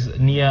areas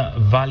near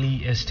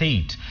Valley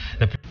Estate.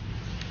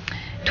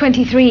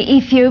 23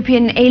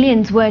 Ethiopian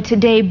aliens were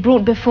today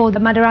brought before the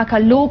Madaraka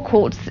law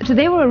courts. So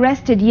they were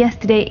arrested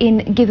yesterday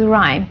in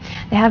Githurai.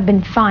 They have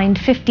been fined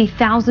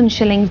 50,000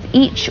 shillings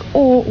each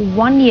or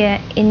 1 year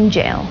in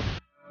jail.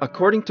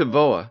 According to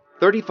VOA,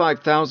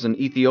 35,000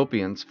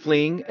 Ethiopians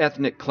fleeing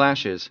ethnic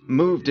clashes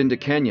moved into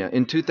Kenya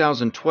in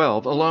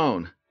 2012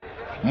 alone.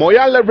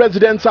 Moyale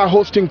residents are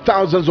hosting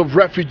thousands of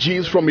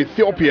refugees from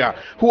Ethiopia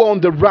who are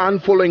on the run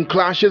following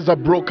clashes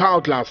that broke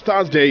out last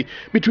Thursday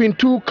between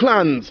two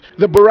clans,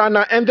 the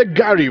Borana and the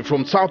Gari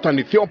from southern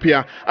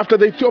Ethiopia, after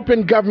the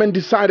Ethiopian government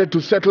decided to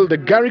settle the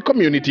Gari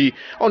community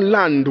on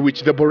land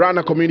which the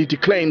Borana community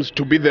claims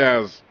to be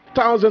theirs.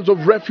 Thousands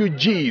of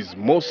refugees,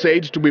 most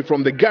said to be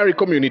from the Gari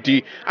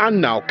community, are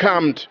now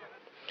camped.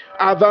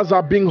 Others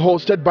are being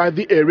hosted by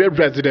the area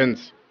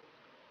residents.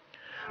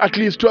 At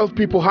least 12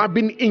 people have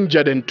been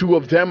injured and 2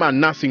 of them are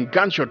nursing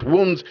gunshot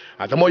wounds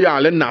at the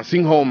Moyale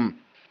nursing home.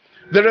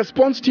 The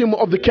response team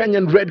of the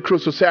Kenyan Red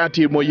Cross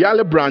Society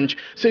Moyale branch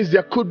says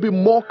there could be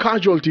more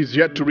casualties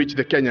yet to reach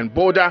the Kenyan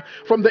border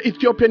from the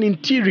Ethiopian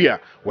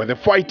interior where the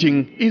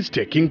fighting is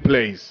taking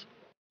place.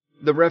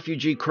 The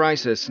refugee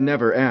crisis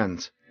never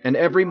ends, and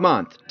every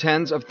month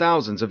tens of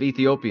thousands of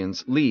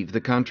Ethiopians leave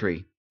the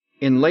country.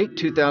 In late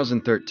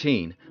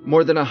 2013,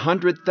 more than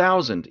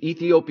 100,000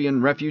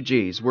 Ethiopian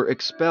refugees were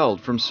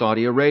expelled from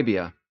Saudi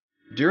Arabia.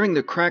 During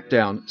the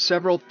crackdown,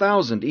 several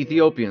thousand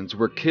Ethiopians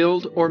were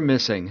killed or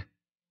missing.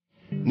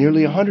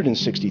 Nearly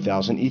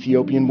 160,000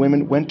 Ethiopian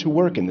women went to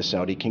work in the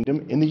Saudi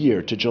kingdom in the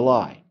year to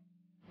July,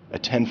 a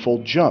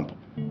tenfold jump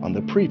on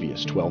the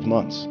previous 12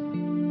 months.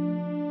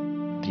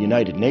 The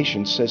United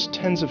Nations says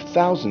tens of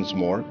thousands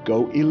more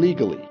go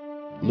illegally,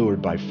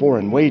 lured by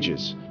foreign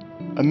wages,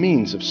 a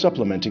means of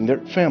supplementing their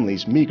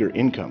families' meager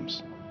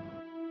incomes.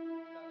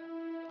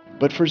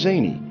 But for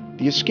Zaini,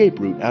 the escape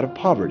route out of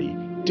poverty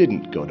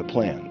didn't go to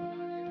plan.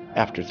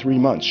 After 3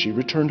 months, she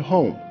returned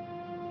home.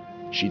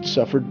 She'd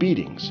suffered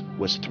beatings,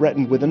 was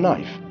threatened with a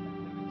knife,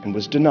 and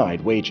was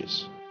denied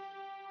wages.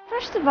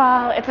 First of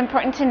all, it's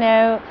important to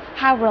know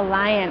how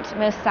reliant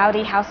most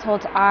Saudi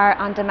households are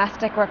on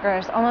domestic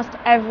workers. Almost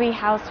every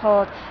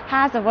household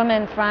has a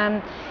woman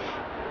from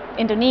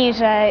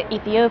Indonesia,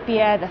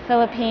 Ethiopia, the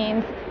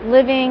Philippines,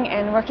 living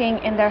and working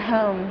in their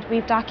home.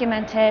 We've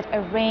documented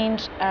a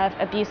range of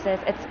abuses.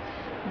 It's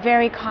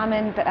very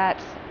common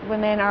that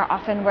women are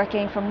often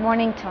working from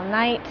morning till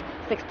night,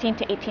 16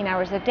 to 18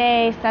 hours a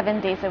day,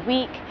 7 days a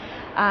week.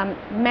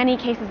 Many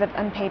cases of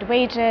unpaid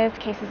wages,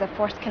 cases of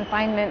forced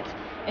confinement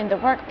in the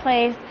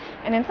workplace,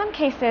 and in some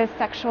cases,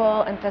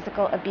 sexual and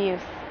physical abuse.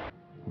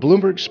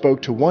 Bloomberg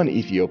spoke to one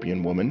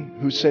Ethiopian woman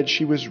who said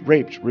she was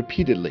raped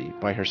repeatedly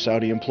by her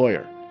Saudi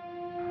employer.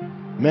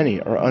 Many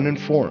are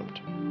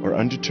uninformed or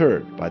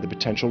undeterred by the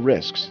potential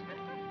risks,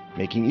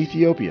 making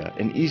Ethiopia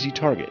an easy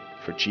target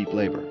for cheap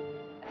labor.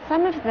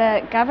 Some of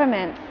the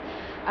governments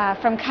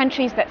from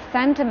countries that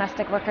send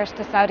domestic workers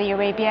to Saudi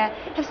Arabia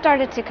have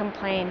started to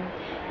complain.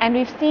 And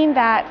we've seen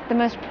that the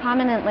most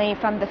prominently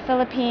from the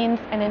Philippines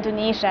and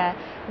Indonesia,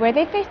 where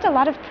they faced a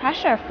lot of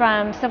pressure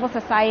from civil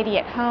society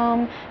at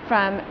home,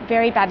 from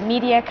very bad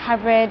media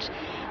coverage,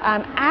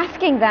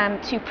 asking them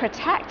to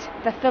protect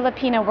the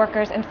Filipino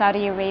workers in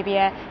Saudi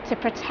Arabia, to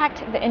protect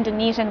the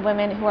Indonesian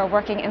women who are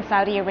working in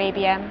Saudi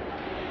Arabia.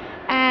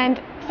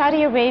 And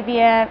Saudi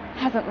Arabia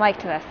hasn't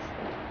liked this.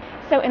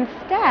 So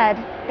instead,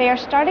 they are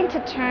starting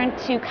to turn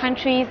to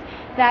countries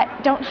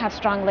that don't have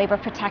strong labor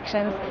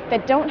protections,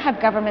 that don't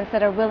have governments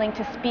that are willing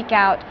to speak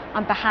out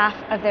on behalf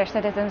of their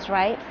citizens'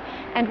 rights.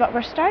 And what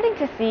we're starting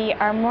to see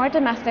are more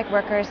domestic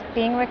workers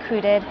being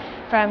recruited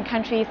from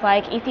countries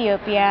like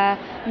Ethiopia,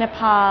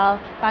 Nepal,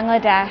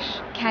 Bangladesh,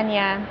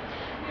 Kenya.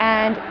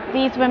 And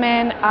these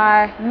women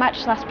are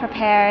much less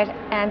prepared,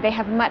 and they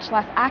have much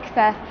less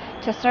access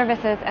to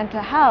services and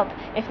to help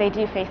if they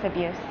do face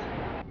abuse.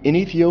 In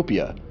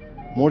Ethiopia,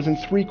 more than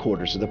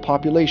 3/4 of the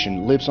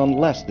population lives on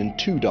less than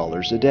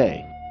 $2 a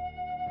day.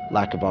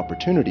 Lack of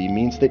opportunity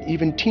means that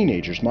even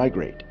teenagers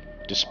migrate,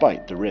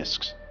 despite the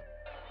risks.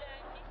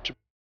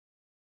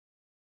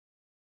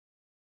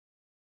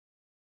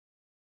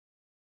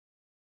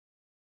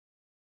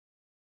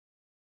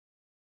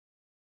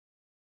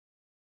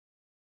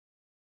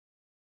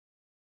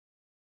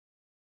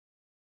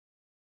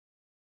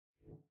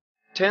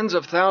 Tens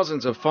of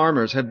thousands of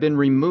farmers have been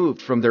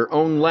removed from their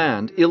own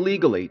land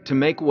illegally to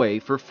make way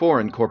for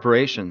foreign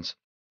corporations.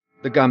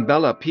 The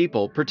Gambela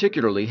people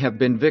particularly have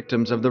been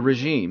victims of the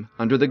regime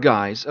under the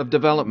guise of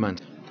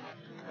development.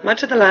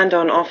 Much of the land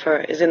on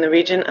offer is in the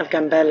region of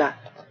Gambela,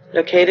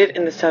 located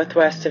in the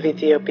southwest of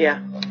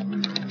Ethiopia.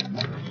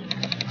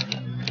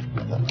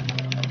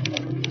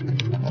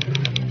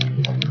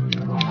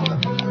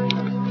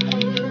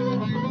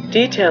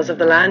 Details of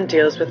the land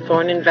deals with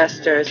foreign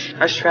investors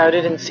are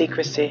shrouded in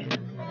secrecy.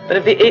 But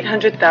of the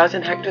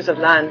 800,000 hectares of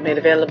land made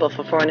available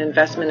for foreign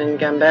investment in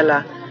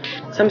Gambela,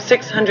 some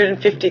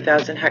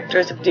 650,000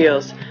 hectares of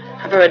deals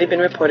have already been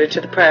reported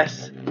to the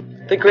press.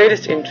 The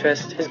greatest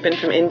interest has been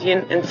from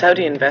Indian and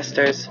Saudi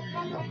investors,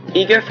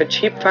 eager for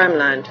cheap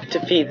farmland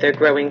to feed their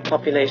growing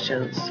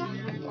populations.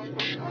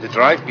 The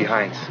drive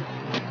behind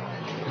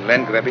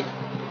land grabbing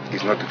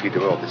is not to feed the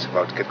world, it's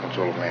about to get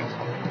control of land.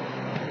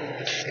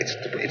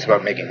 It's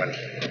about making money.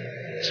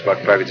 It's about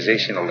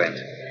privatization of land.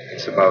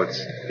 It's about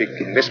big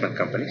investment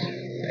companies,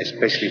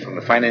 especially from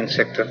the finance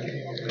sector,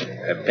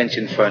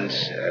 pension funds,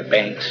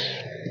 banks,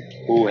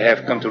 who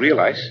have come to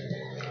realize,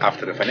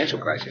 after the financial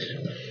crisis,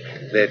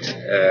 that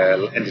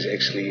land is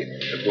actually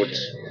a good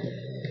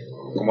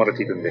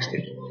commodity to invest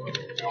in.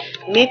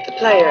 Meet the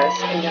players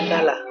in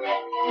Gambela.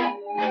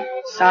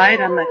 Sai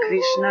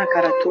Ramakrishna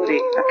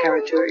Karaturi of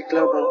Karaturi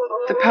Global,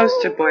 the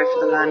poster boy for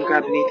the land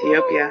grab in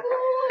Ethiopia.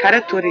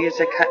 Karaturi is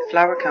a cut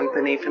flour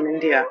company from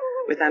India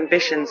with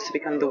ambitions to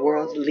become the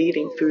world's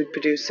leading food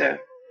producer.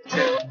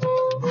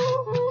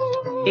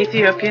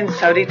 Ethiopian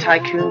Saudi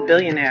tycoon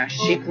billionaire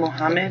Sheikh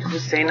Mohammed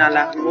Hussein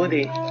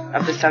Al-Ahmoudi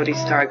of the Saudi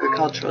Star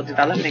Agricultural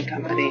Development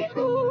Company.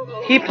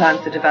 He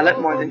plans to develop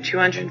more than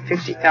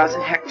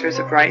 250,000 hectares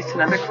of rice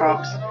and other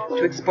crops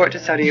to export to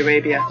Saudi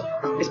Arabia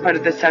as part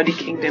of the Saudi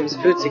Kingdom's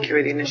food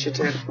security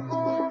initiative.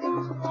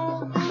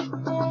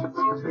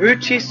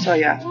 Ruchi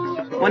Soya,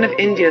 one of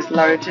India's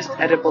largest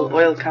edible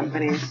oil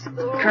companies,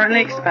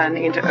 currently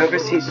expanding into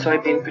overseas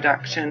soybean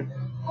production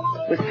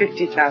with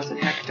 50,000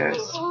 hectares.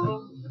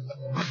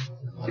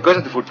 Because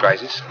of the food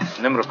crisis,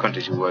 a number of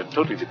countries who were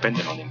totally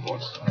dependent on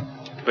imports,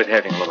 but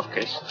having a lot of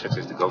cash, such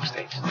as the Gulf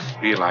states,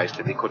 realized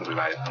that they couldn't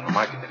rely on the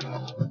market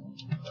anymore.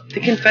 The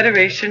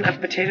Confederation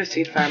of Potato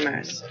Seed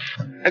Farmers,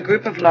 a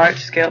group of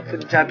large-scale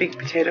Punjabi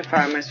potato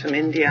farmers from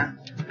India,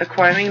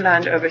 acquiring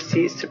land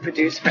overseas to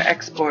produce for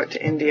export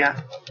to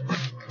India,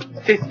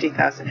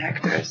 50,000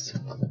 hectares.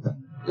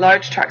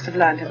 Large tracts of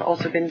land have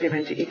also been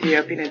given to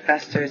Ethiopian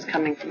investors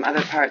coming from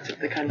other parts of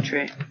the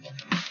country.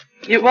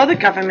 Yet while the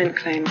government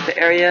claims the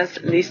areas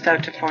leased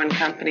out to foreign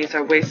companies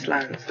are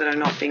wastelands that are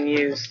not being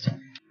used,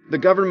 the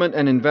government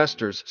and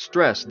investors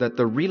stress that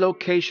the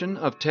relocation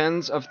of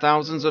tens of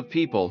thousands of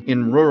people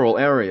in rural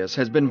areas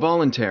has been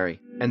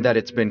voluntary and that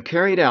it's been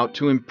carried out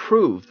to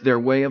improve their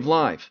way of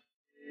life.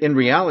 In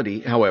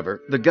reality,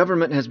 however, the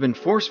government has been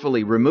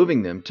forcefully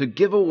removing them to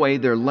give away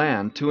their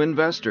land to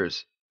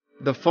investors.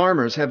 The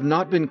farmers have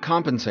not been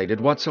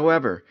compensated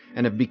whatsoever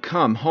and have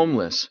become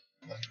homeless.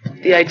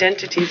 The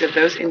identities of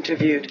those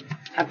interviewed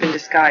have been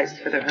disguised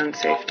for their own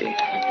safety.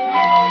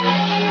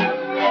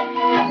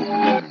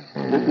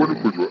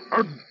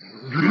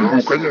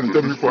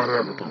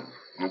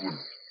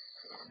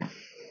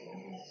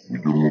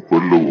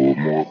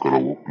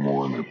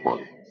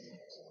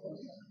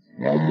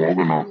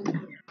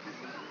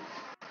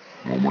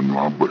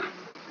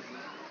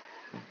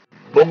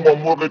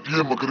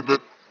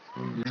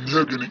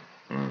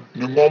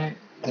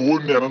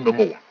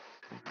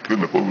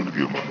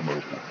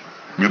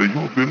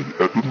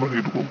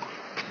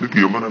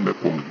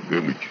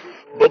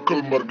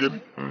 Bakal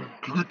margen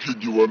kiki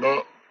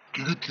jiwana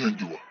kiki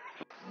jiwa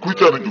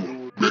kuita na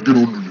jiwa begin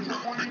unu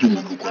na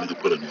jungu ko kwani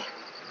parani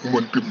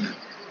kuman timni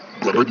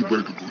baraji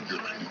barka ko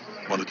jera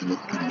mana kina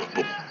kina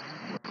pam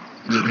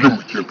be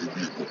lemu ci ko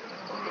bi ko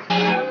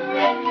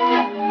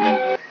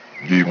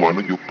ji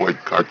mana ju pai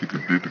ka ci ke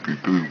de ke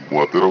ko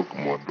watero ko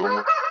mo do nan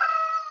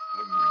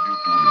mu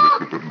yutu ne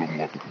ke per lu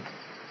mo ko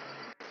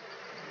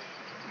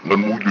nan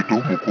mu juto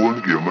mu ko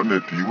ngi mana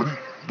ti woni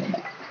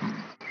bungo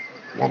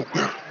wanu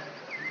ko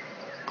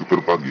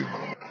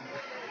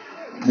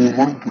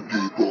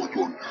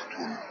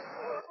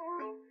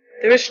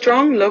There is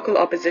strong local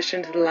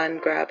opposition to the land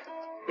grab,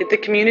 yet the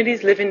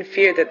communities live in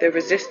fear that their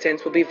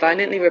resistance will be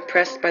violently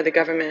repressed by the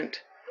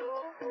government.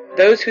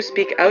 Those who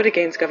speak out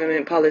against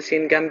government policy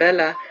in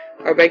Gambela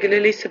are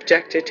regularly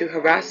subjected to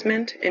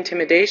harassment,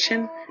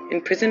 intimidation,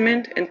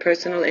 imprisonment, and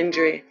personal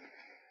injury,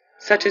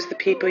 such as the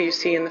people you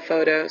see in the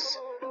photos.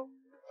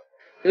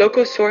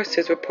 Local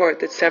sources report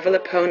that several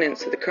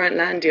opponents of the current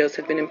land deals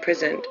have been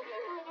imprisoned,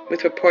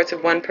 with reports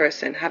of one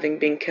person having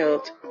been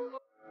killed.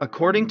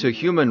 According to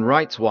Human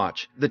Rights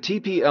Watch, the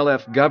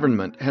TPLF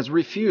government has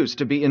refused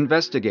to be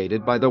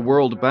investigated by the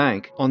World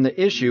Bank on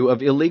the issue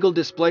of illegal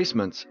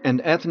displacements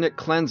and ethnic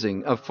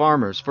cleansing of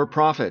farmers for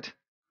profit.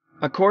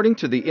 According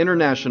to the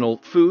International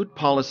Food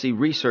Policy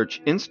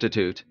Research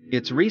Institute,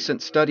 its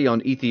recent study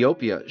on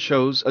Ethiopia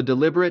shows a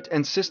deliberate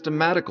and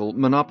systematical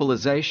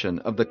monopolization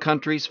of the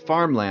country's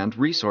farmland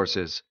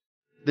resources.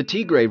 The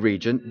Tigray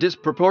region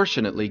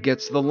disproportionately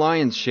gets the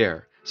lion's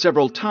share,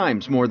 several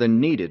times more than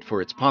needed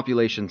for its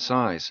population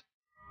size.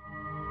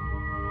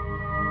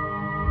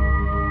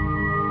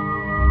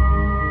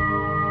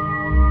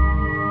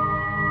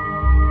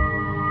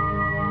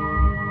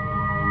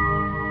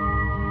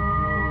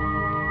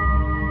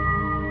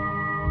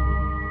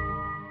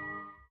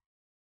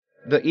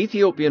 The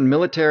Ethiopian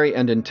military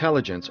and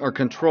intelligence are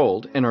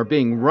controlled and are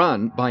being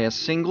run by a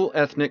single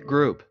ethnic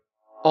group.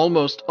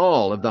 Almost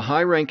all of the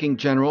high-ranking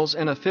generals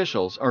and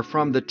officials are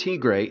from the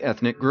Tigray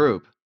ethnic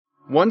group.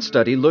 One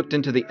study looked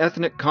into the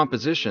ethnic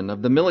composition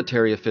of the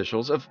military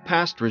officials of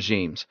past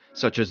regimes,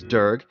 such as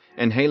Derg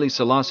and Haile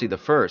Selassie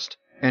I,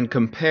 and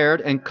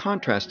compared and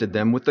contrasted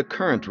them with the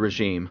current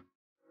regime.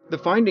 The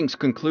findings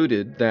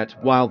concluded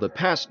that while the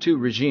past two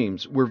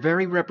regimes were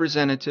very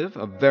representative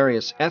of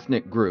various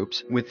ethnic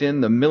groups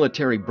within the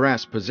military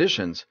brass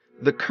positions,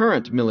 the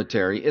current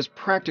military is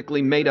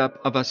practically made up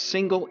of a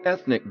single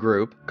ethnic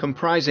group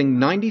comprising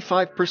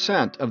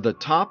 95% of the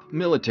top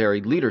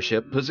military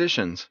leadership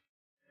positions.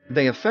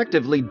 They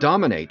effectively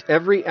dominate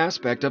every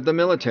aspect of the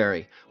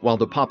military, while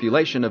the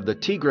population of the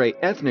Tigray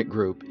ethnic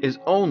group is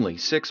only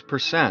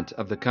 6%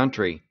 of the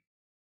country.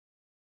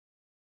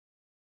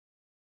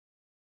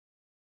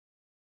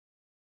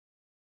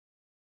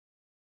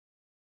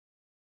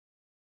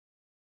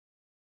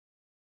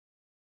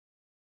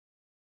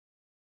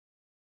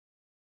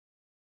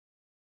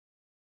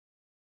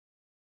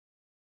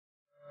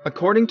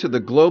 According to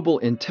the Global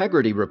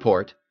Integrity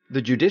Report,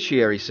 the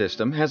judiciary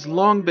system has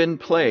long been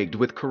plagued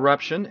with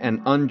corruption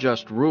and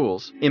unjust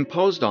rules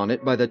imposed on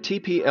it by the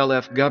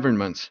TPLF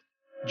governments.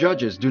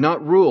 Judges do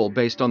not rule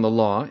based on the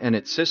law and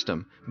its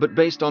system, but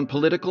based on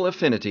political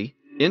affinity,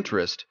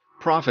 interest,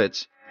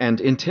 profits, and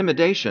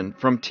intimidation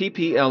from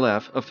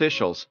TPLF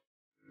officials.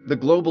 The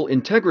Global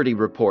Integrity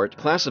Report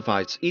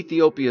classifies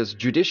Ethiopia's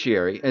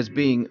judiciary as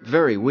being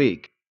very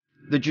weak.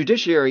 The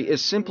judiciary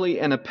is simply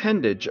an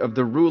appendage of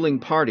the ruling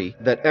party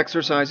that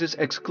exercises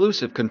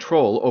exclusive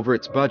control over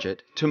its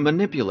budget to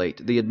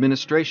manipulate the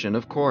administration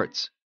of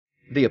courts.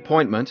 The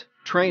appointment,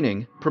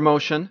 training,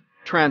 promotion,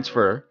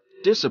 transfer,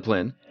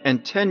 discipline,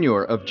 and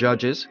tenure of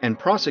judges and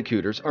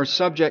prosecutors are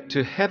subject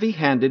to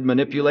heavy-handed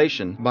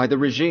manipulation by the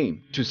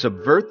regime to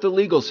subvert the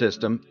legal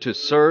system to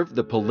serve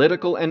the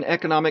political and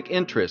economic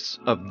interests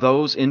of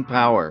those in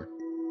power.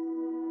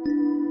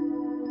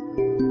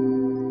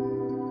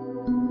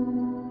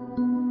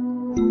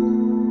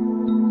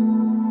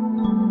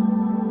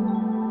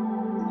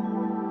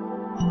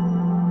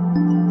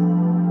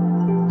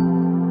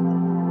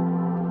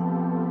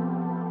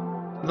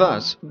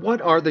 Thus,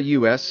 what are the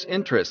U.S.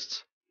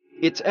 interests?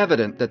 It's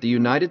evident that the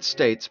United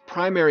States'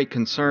 primary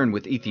concern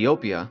with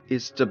Ethiopia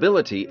is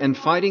stability and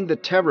fighting the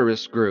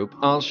terrorist group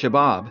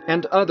Al-Shabaab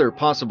and other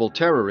possible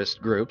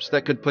terrorist groups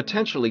that could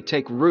potentially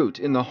take root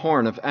in the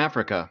Horn of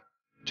Africa.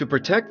 To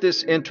protect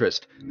this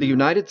interest, the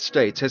United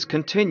States has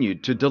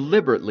continued to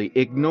deliberately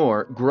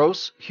ignore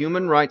gross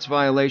human rights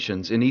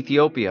violations in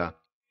Ethiopia.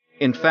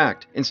 In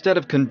fact, instead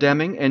of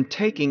condemning and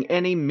taking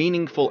any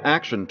meaningful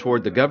action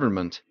toward the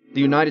government, the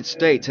United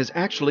States has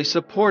actually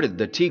supported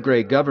the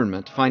Tigray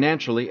government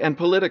financially and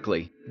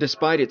politically,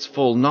 despite its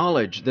full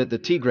knowledge that the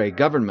Tigray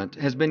government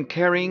has been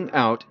carrying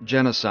out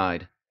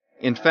genocide.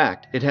 In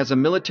fact, it has a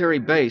military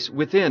base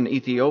within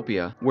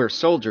Ethiopia where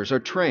soldiers are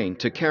trained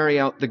to carry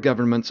out the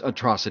government's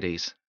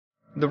atrocities.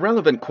 The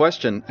relevant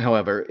question,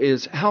 however,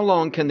 is how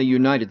long can the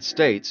United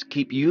States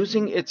keep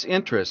using its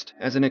interest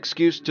as an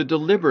excuse to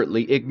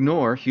deliberately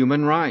ignore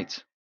human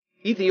rights?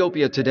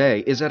 Ethiopia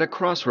today is at a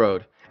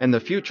crossroad, and the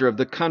future of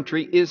the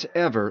country is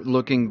ever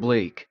looking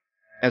bleak.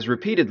 As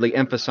repeatedly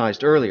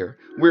emphasized earlier,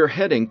 we're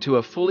heading to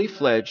a fully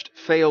fledged,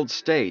 failed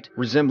state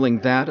resembling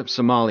that of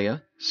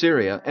Somalia,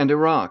 Syria, and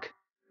Iraq.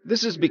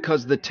 This is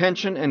because the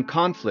tension and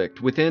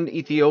conflict within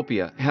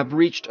Ethiopia have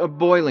reached a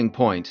boiling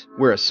point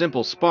where a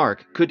simple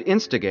spark could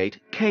instigate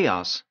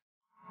chaos.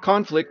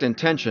 Conflict and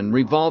tension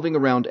revolving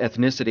around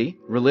ethnicity,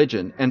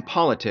 religion, and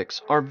politics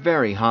are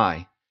very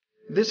high.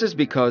 This is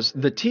because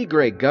the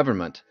Tigray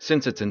government,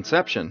 since its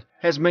inception,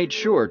 has made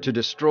sure to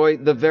destroy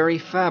the very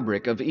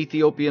fabric of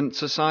Ethiopian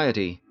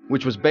society,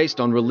 which was based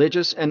on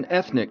religious and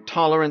ethnic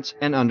tolerance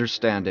and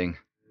understanding.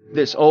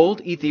 This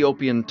old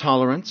Ethiopian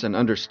tolerance and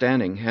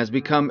understanding has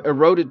become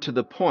eroded to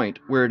the point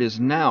where it is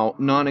now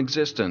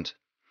non-existent.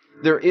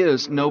 There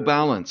is no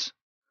balance.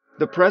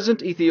 The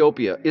present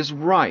Ethiopia is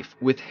rife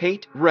with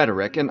hate,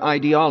 rhetoric, and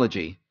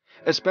ideology,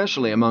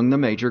 especially among the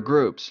major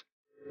groups.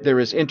 There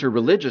is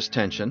interreligious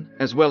tension,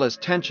 as well as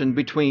tension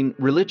between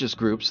religious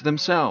groups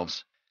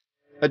themselves.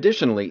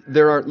 Additionally,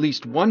 there are at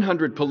least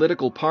 100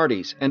 political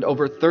parties and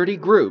over 30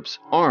 groups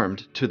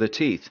armed to the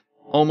teeth,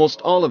 almost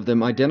all of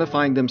them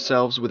identifying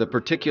themselves with a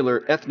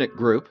particular ethnic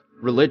group,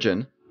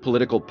 religion,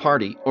 political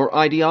party, or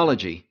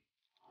ideology.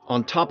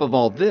 On top of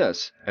all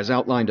this, as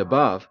outlined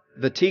above,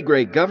 the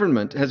Tigray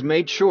government has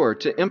made sure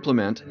to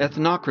implement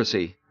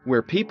ethnocracy,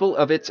 where people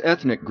of its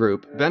ethnic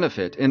group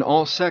benefit in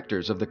all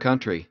sectors of the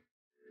country.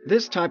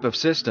 This type of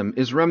system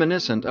is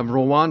reminiscent of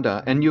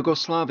Rwanda and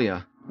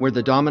Yugoslavia, where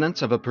the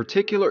dominance of a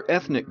particular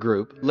ethnic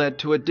group led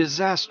to a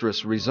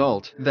disastrous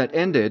result that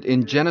ended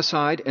in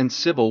genocide and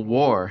civil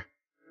war.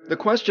 The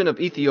question of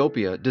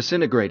Ethiopia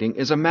disintegrating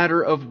is a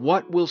matter of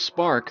what will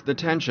spark the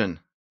tension.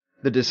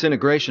 The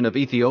disintegration of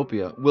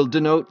Ethiopia will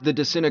denote the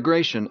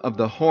disintegration of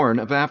the Horn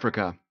of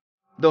Africa.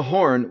 The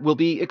Horn will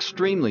be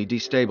extremely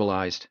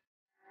destabilized.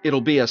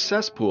 It'll be a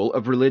cesspool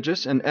of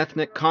religious and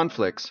ethnic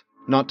conflicts,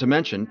 not to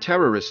mention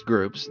terrorist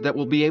groups that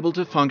will be able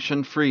to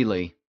function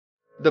freely.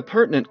 The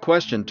pertinent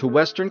question to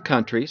Western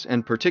countries,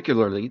 and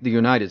particularly the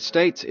United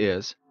States,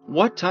 is,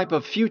 what type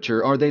of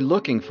future are they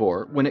looking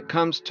for when it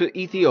comes to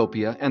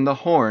Ethiopia and the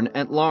Horn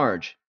at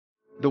large?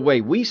 The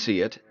way we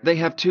see it, they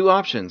have two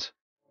options.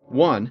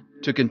 One,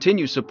 to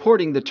continue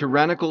supporting the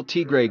tyrannical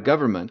Tigray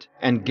government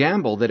and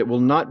gamble that it will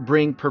not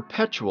bring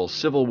perpetual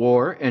civil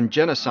war and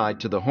genocide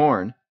to the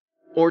Horn.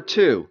 Or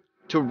two,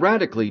 to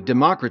radically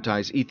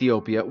democratize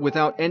Ethiopia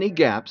without any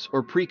gaps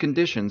or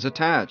preconditions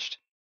attached.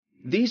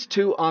 These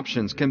two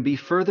options can be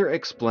further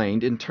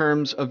explained in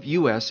terms of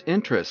U.S.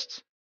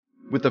 interests.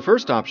 With the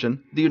first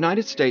option, the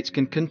United States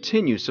can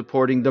continue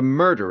supporting the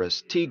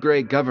murderous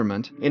Tigray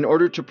government in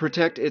order to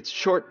protect its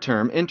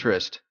short-term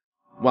interest.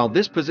 While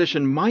this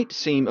position might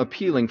seem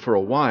appealing for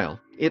a while,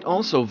 it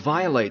also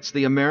violates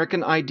the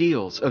American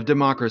ideals of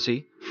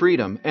democracy,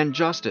 freedom, and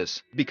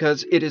justice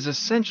because it is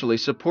essentially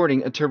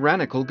supporting a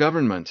tyrannical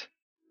government.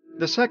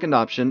 The second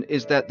option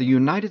is that the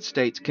United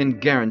States can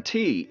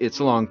guarantee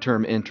its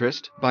long-term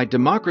interest by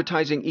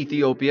democratizing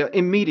Ethiopia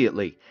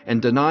immediately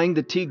and denying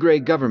the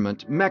Tigray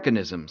government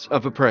mechanisms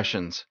of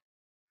oppressions.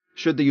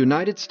 Should the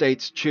United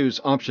States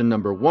choose option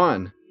number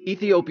one,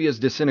 Ethiopia's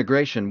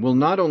disintegration will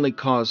not only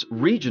cause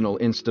regional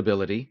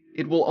instability,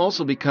 it will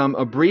also become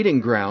a breeding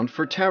ground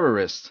for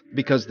terrorists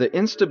because the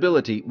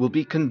instability will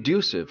be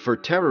conducive for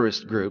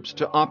terrorist groups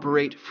to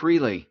operate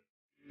freely.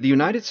 The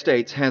United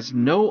States has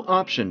no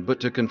option but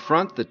to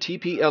confront the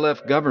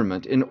TPLF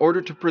government in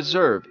order to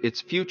preserve its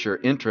future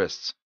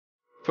interests.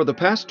 For the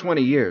past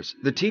 20 years,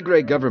 the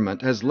Tigray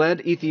government has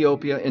led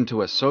Ethiopia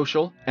into a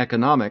social,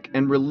 economic,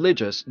 and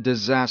religious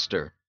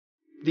disaster.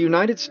 The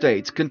United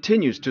States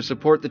continues to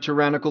support the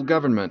tyrannical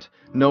government,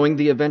 knowing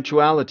the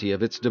eventuality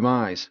of its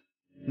demise.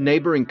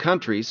 Neighboring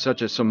countries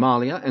such as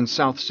Somalia and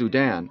South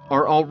Sudan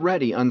are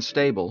already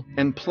unstable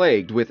and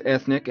plagued with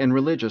ethnic and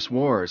religious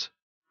wars.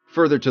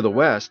 Further to the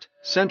west,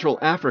 Central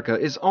Africa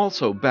is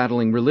also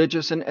battling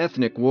religious and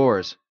ethnic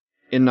wars.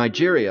 In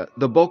Nigeria,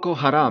 the Boko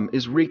Haram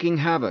is wreaking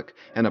havoc,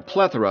 and a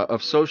plethora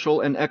of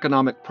social and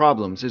economic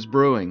problems is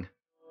brewing.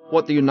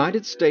 What the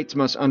United States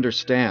must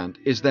understand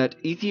is that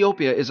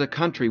Ethiopia is a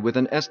country with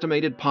an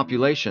estimated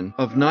population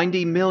of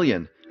 90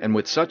 million, and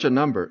with such a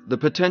number, the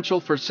potential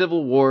for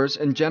civil wars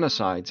and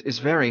genocides is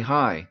very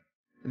high.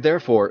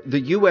 Therefore,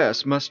 the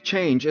U.S. must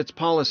change its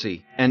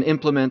policy and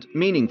implement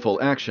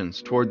meaningful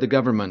actions toward the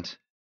government.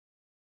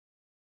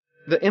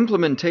 The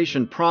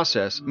implementation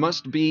process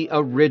must be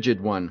a rigid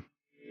one.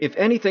 If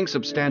anything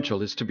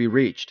substantial is to be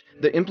reached,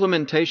 the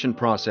implementation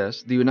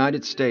process the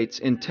United States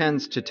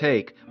intends to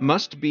take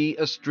must be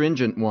a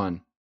stringent one.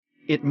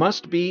 It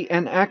must be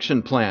an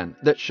action plan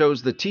that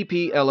shows the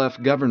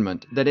TPLF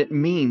government that it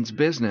means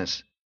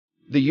business.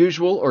 The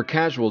usual or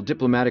casual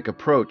diplomatic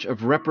approach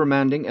of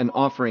reprimanding and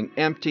offering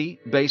empty,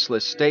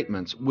 baseless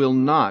statements will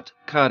not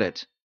cut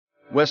it.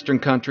 Western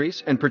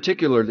countries, and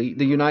particularly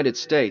the United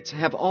States,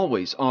 have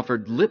always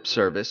offered lip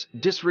service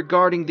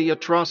disregarding the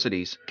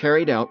atrocities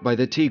carried out by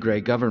the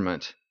Tigray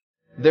government.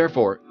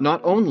 Therefore,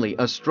 not only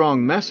a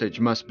strong message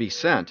must be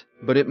sent,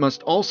 but it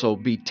must also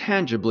be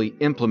tangibly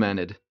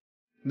implemented.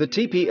 The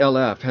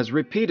TPLF has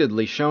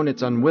repeatedly shown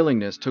its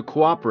unwillingness to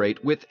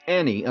cooperate with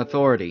any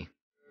authority.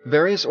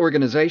 Various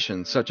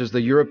organizations such as the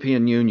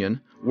European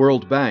Union,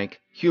 World Bank,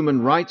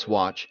 Human Rights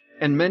Watch,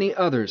 and many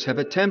others have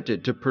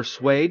attempted to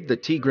persuade the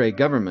Tigray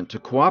government to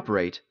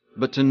cooperate,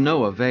 but to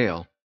no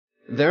avail.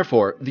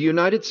 Therefore, the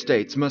United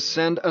States must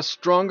send a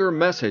stronger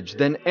message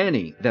than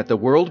any that the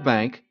World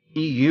Bank,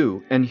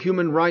 EU, and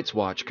Human Rights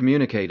Watch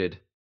communicated.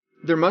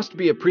 There must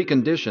be a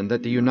precondition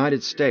that the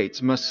United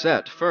States must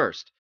set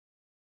first.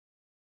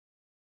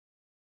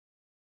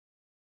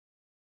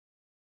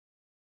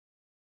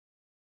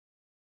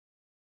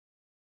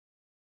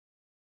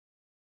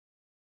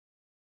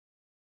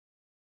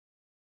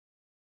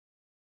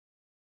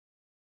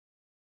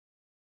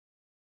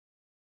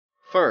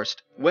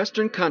 First,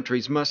 Western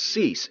countries must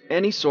cease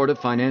any sort of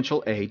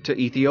financial aid to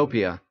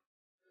Ethiopia.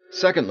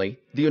 Secondly,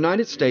 the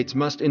United States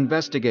must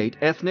investigate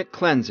ethnic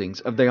cleansings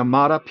of the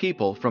Amhara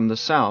people from the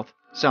south,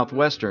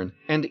 southwestern,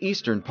 and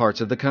eastern parts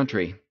of the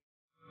country.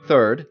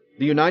 Third,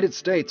 the United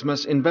States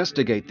must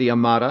investigate the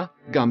Amhara,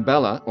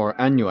 Gambela or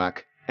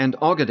Anuak, and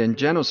Ogaden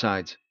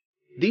genocides.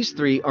 These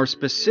three are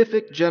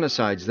specific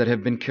genocides that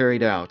have been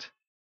carried out.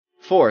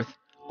 Fourth,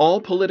 all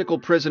political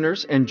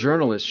prisoners and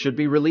journalists should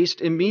be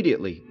released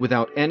immediately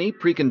without any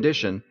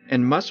precondition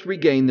and must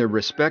regain their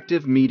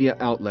respective media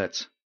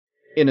outlets.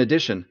 In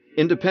addition,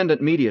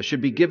 independent media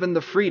should be given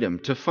the freedom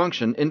to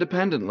function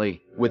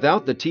independently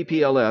without the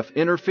TPLF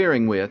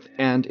interfering with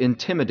and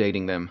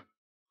intimidating them.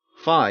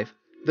 5.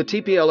 The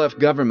TPLF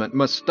government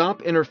must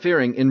stop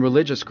interfering in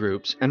religious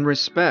groups and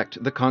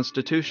respect the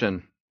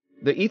Constitution.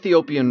 The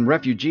Ethiopian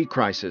refugee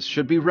crisis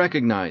should be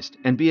recognized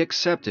and be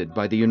accepted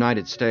by the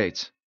United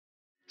States.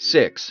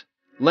 6.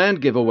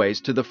 Land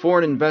giveaways to the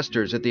foreign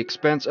investors at the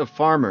expense of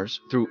farmers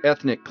through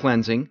ethnic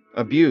cleansing,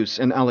 abuse,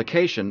 and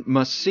allocation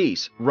must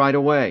cease right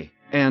away,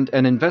 and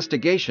an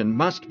investigation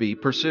must be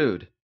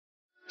pursued.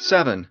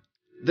 7.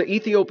 The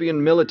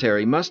Ethiopian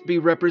military must be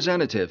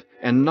representative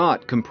and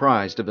not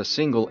comprised of a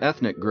single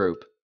ethnic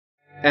group.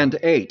 And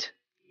 8.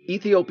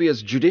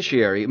 Ethiopia's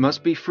judiciary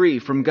must be free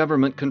from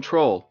government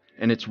control,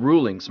 and its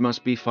rulings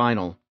must be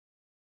final.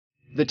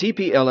 The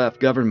TPLF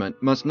government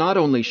must not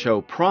only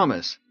show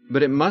promise,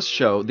 but it must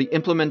show the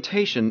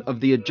implementation of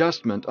the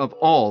adjustment of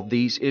all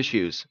these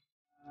issues.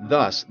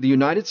 Thus, the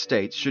United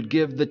States should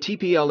give the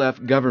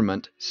TPLF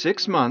government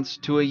 6 months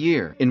to a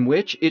year in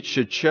which it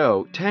should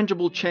show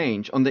tangible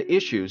change on the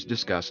issues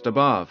discussed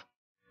above.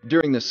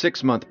 During the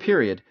 6-month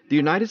period, the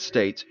United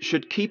States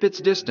should keep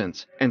its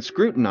distance and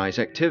scrutinize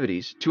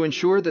activities to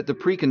ensure that the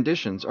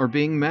preconditions are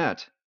being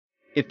met.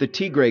 If the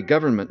Tigray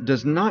government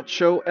does not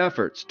show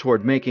efforts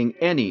toward making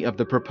any of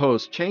the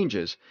proposed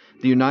changes,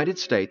 the United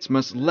States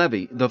must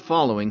levy the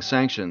following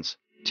sanctions.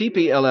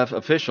 TPLF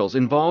officials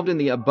involved in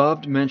the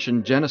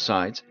above-mentioned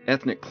genocides,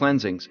 ethnic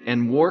cleansings,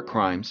 and war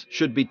crimes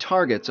should be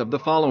targets of the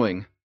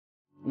following.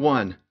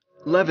 1.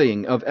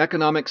 Levying of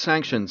economic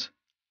sanctions.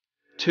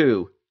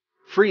 2.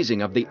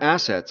 Freezing of the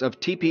assets of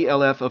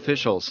TPLF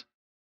officials.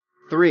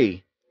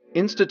 3.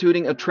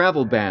 Instituting a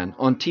travel ban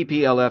on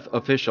TPLF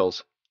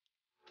officials.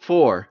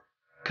 4.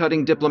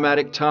 Cutting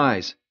diplomatic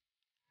ties.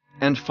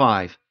 And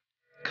 5.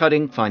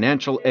 Cutting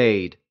financial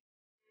aid.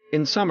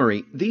 In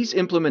summary, these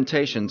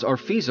implementations are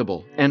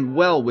feasible and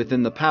well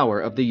within the power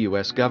of the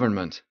U.S.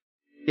 government.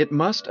 It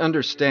must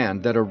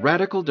understand that a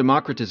radical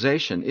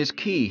democratization is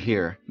key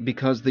here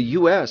because the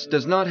U.S.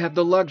 does not have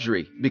the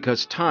luxury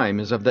because time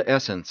is of the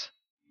essence.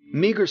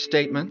 Meager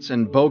statements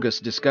and bogus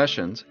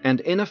discussions and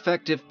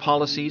ineffective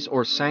policies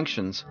or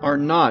sanctions are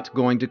not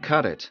going to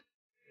cut it.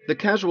 The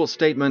casual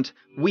statement,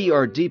 "We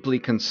are deeply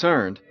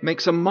concerned,"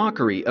 makes a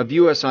mockery of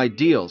U.S.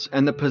 ideals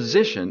and the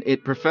position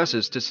it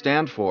professes to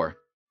stand for.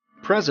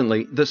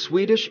 Presently, the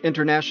Swedish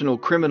international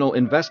criminal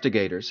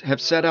investigators have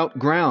set out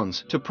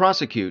grounds to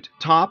prosecute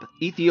top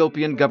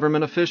Ethiopian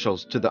government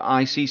officials to the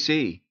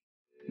ICC.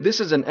 This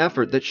is an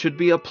effort that should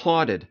be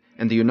applauded,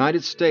 and the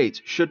United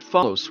States should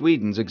follow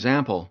Sweden's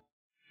example.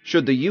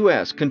 Should the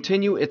U.S.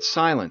 continue its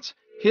silence,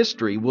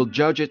 history will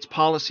judge its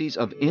policies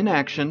of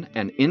inaction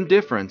and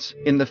indifference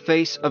in the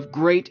face of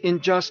great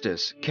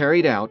injustice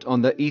carried out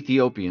on the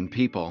Ethiopian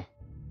people.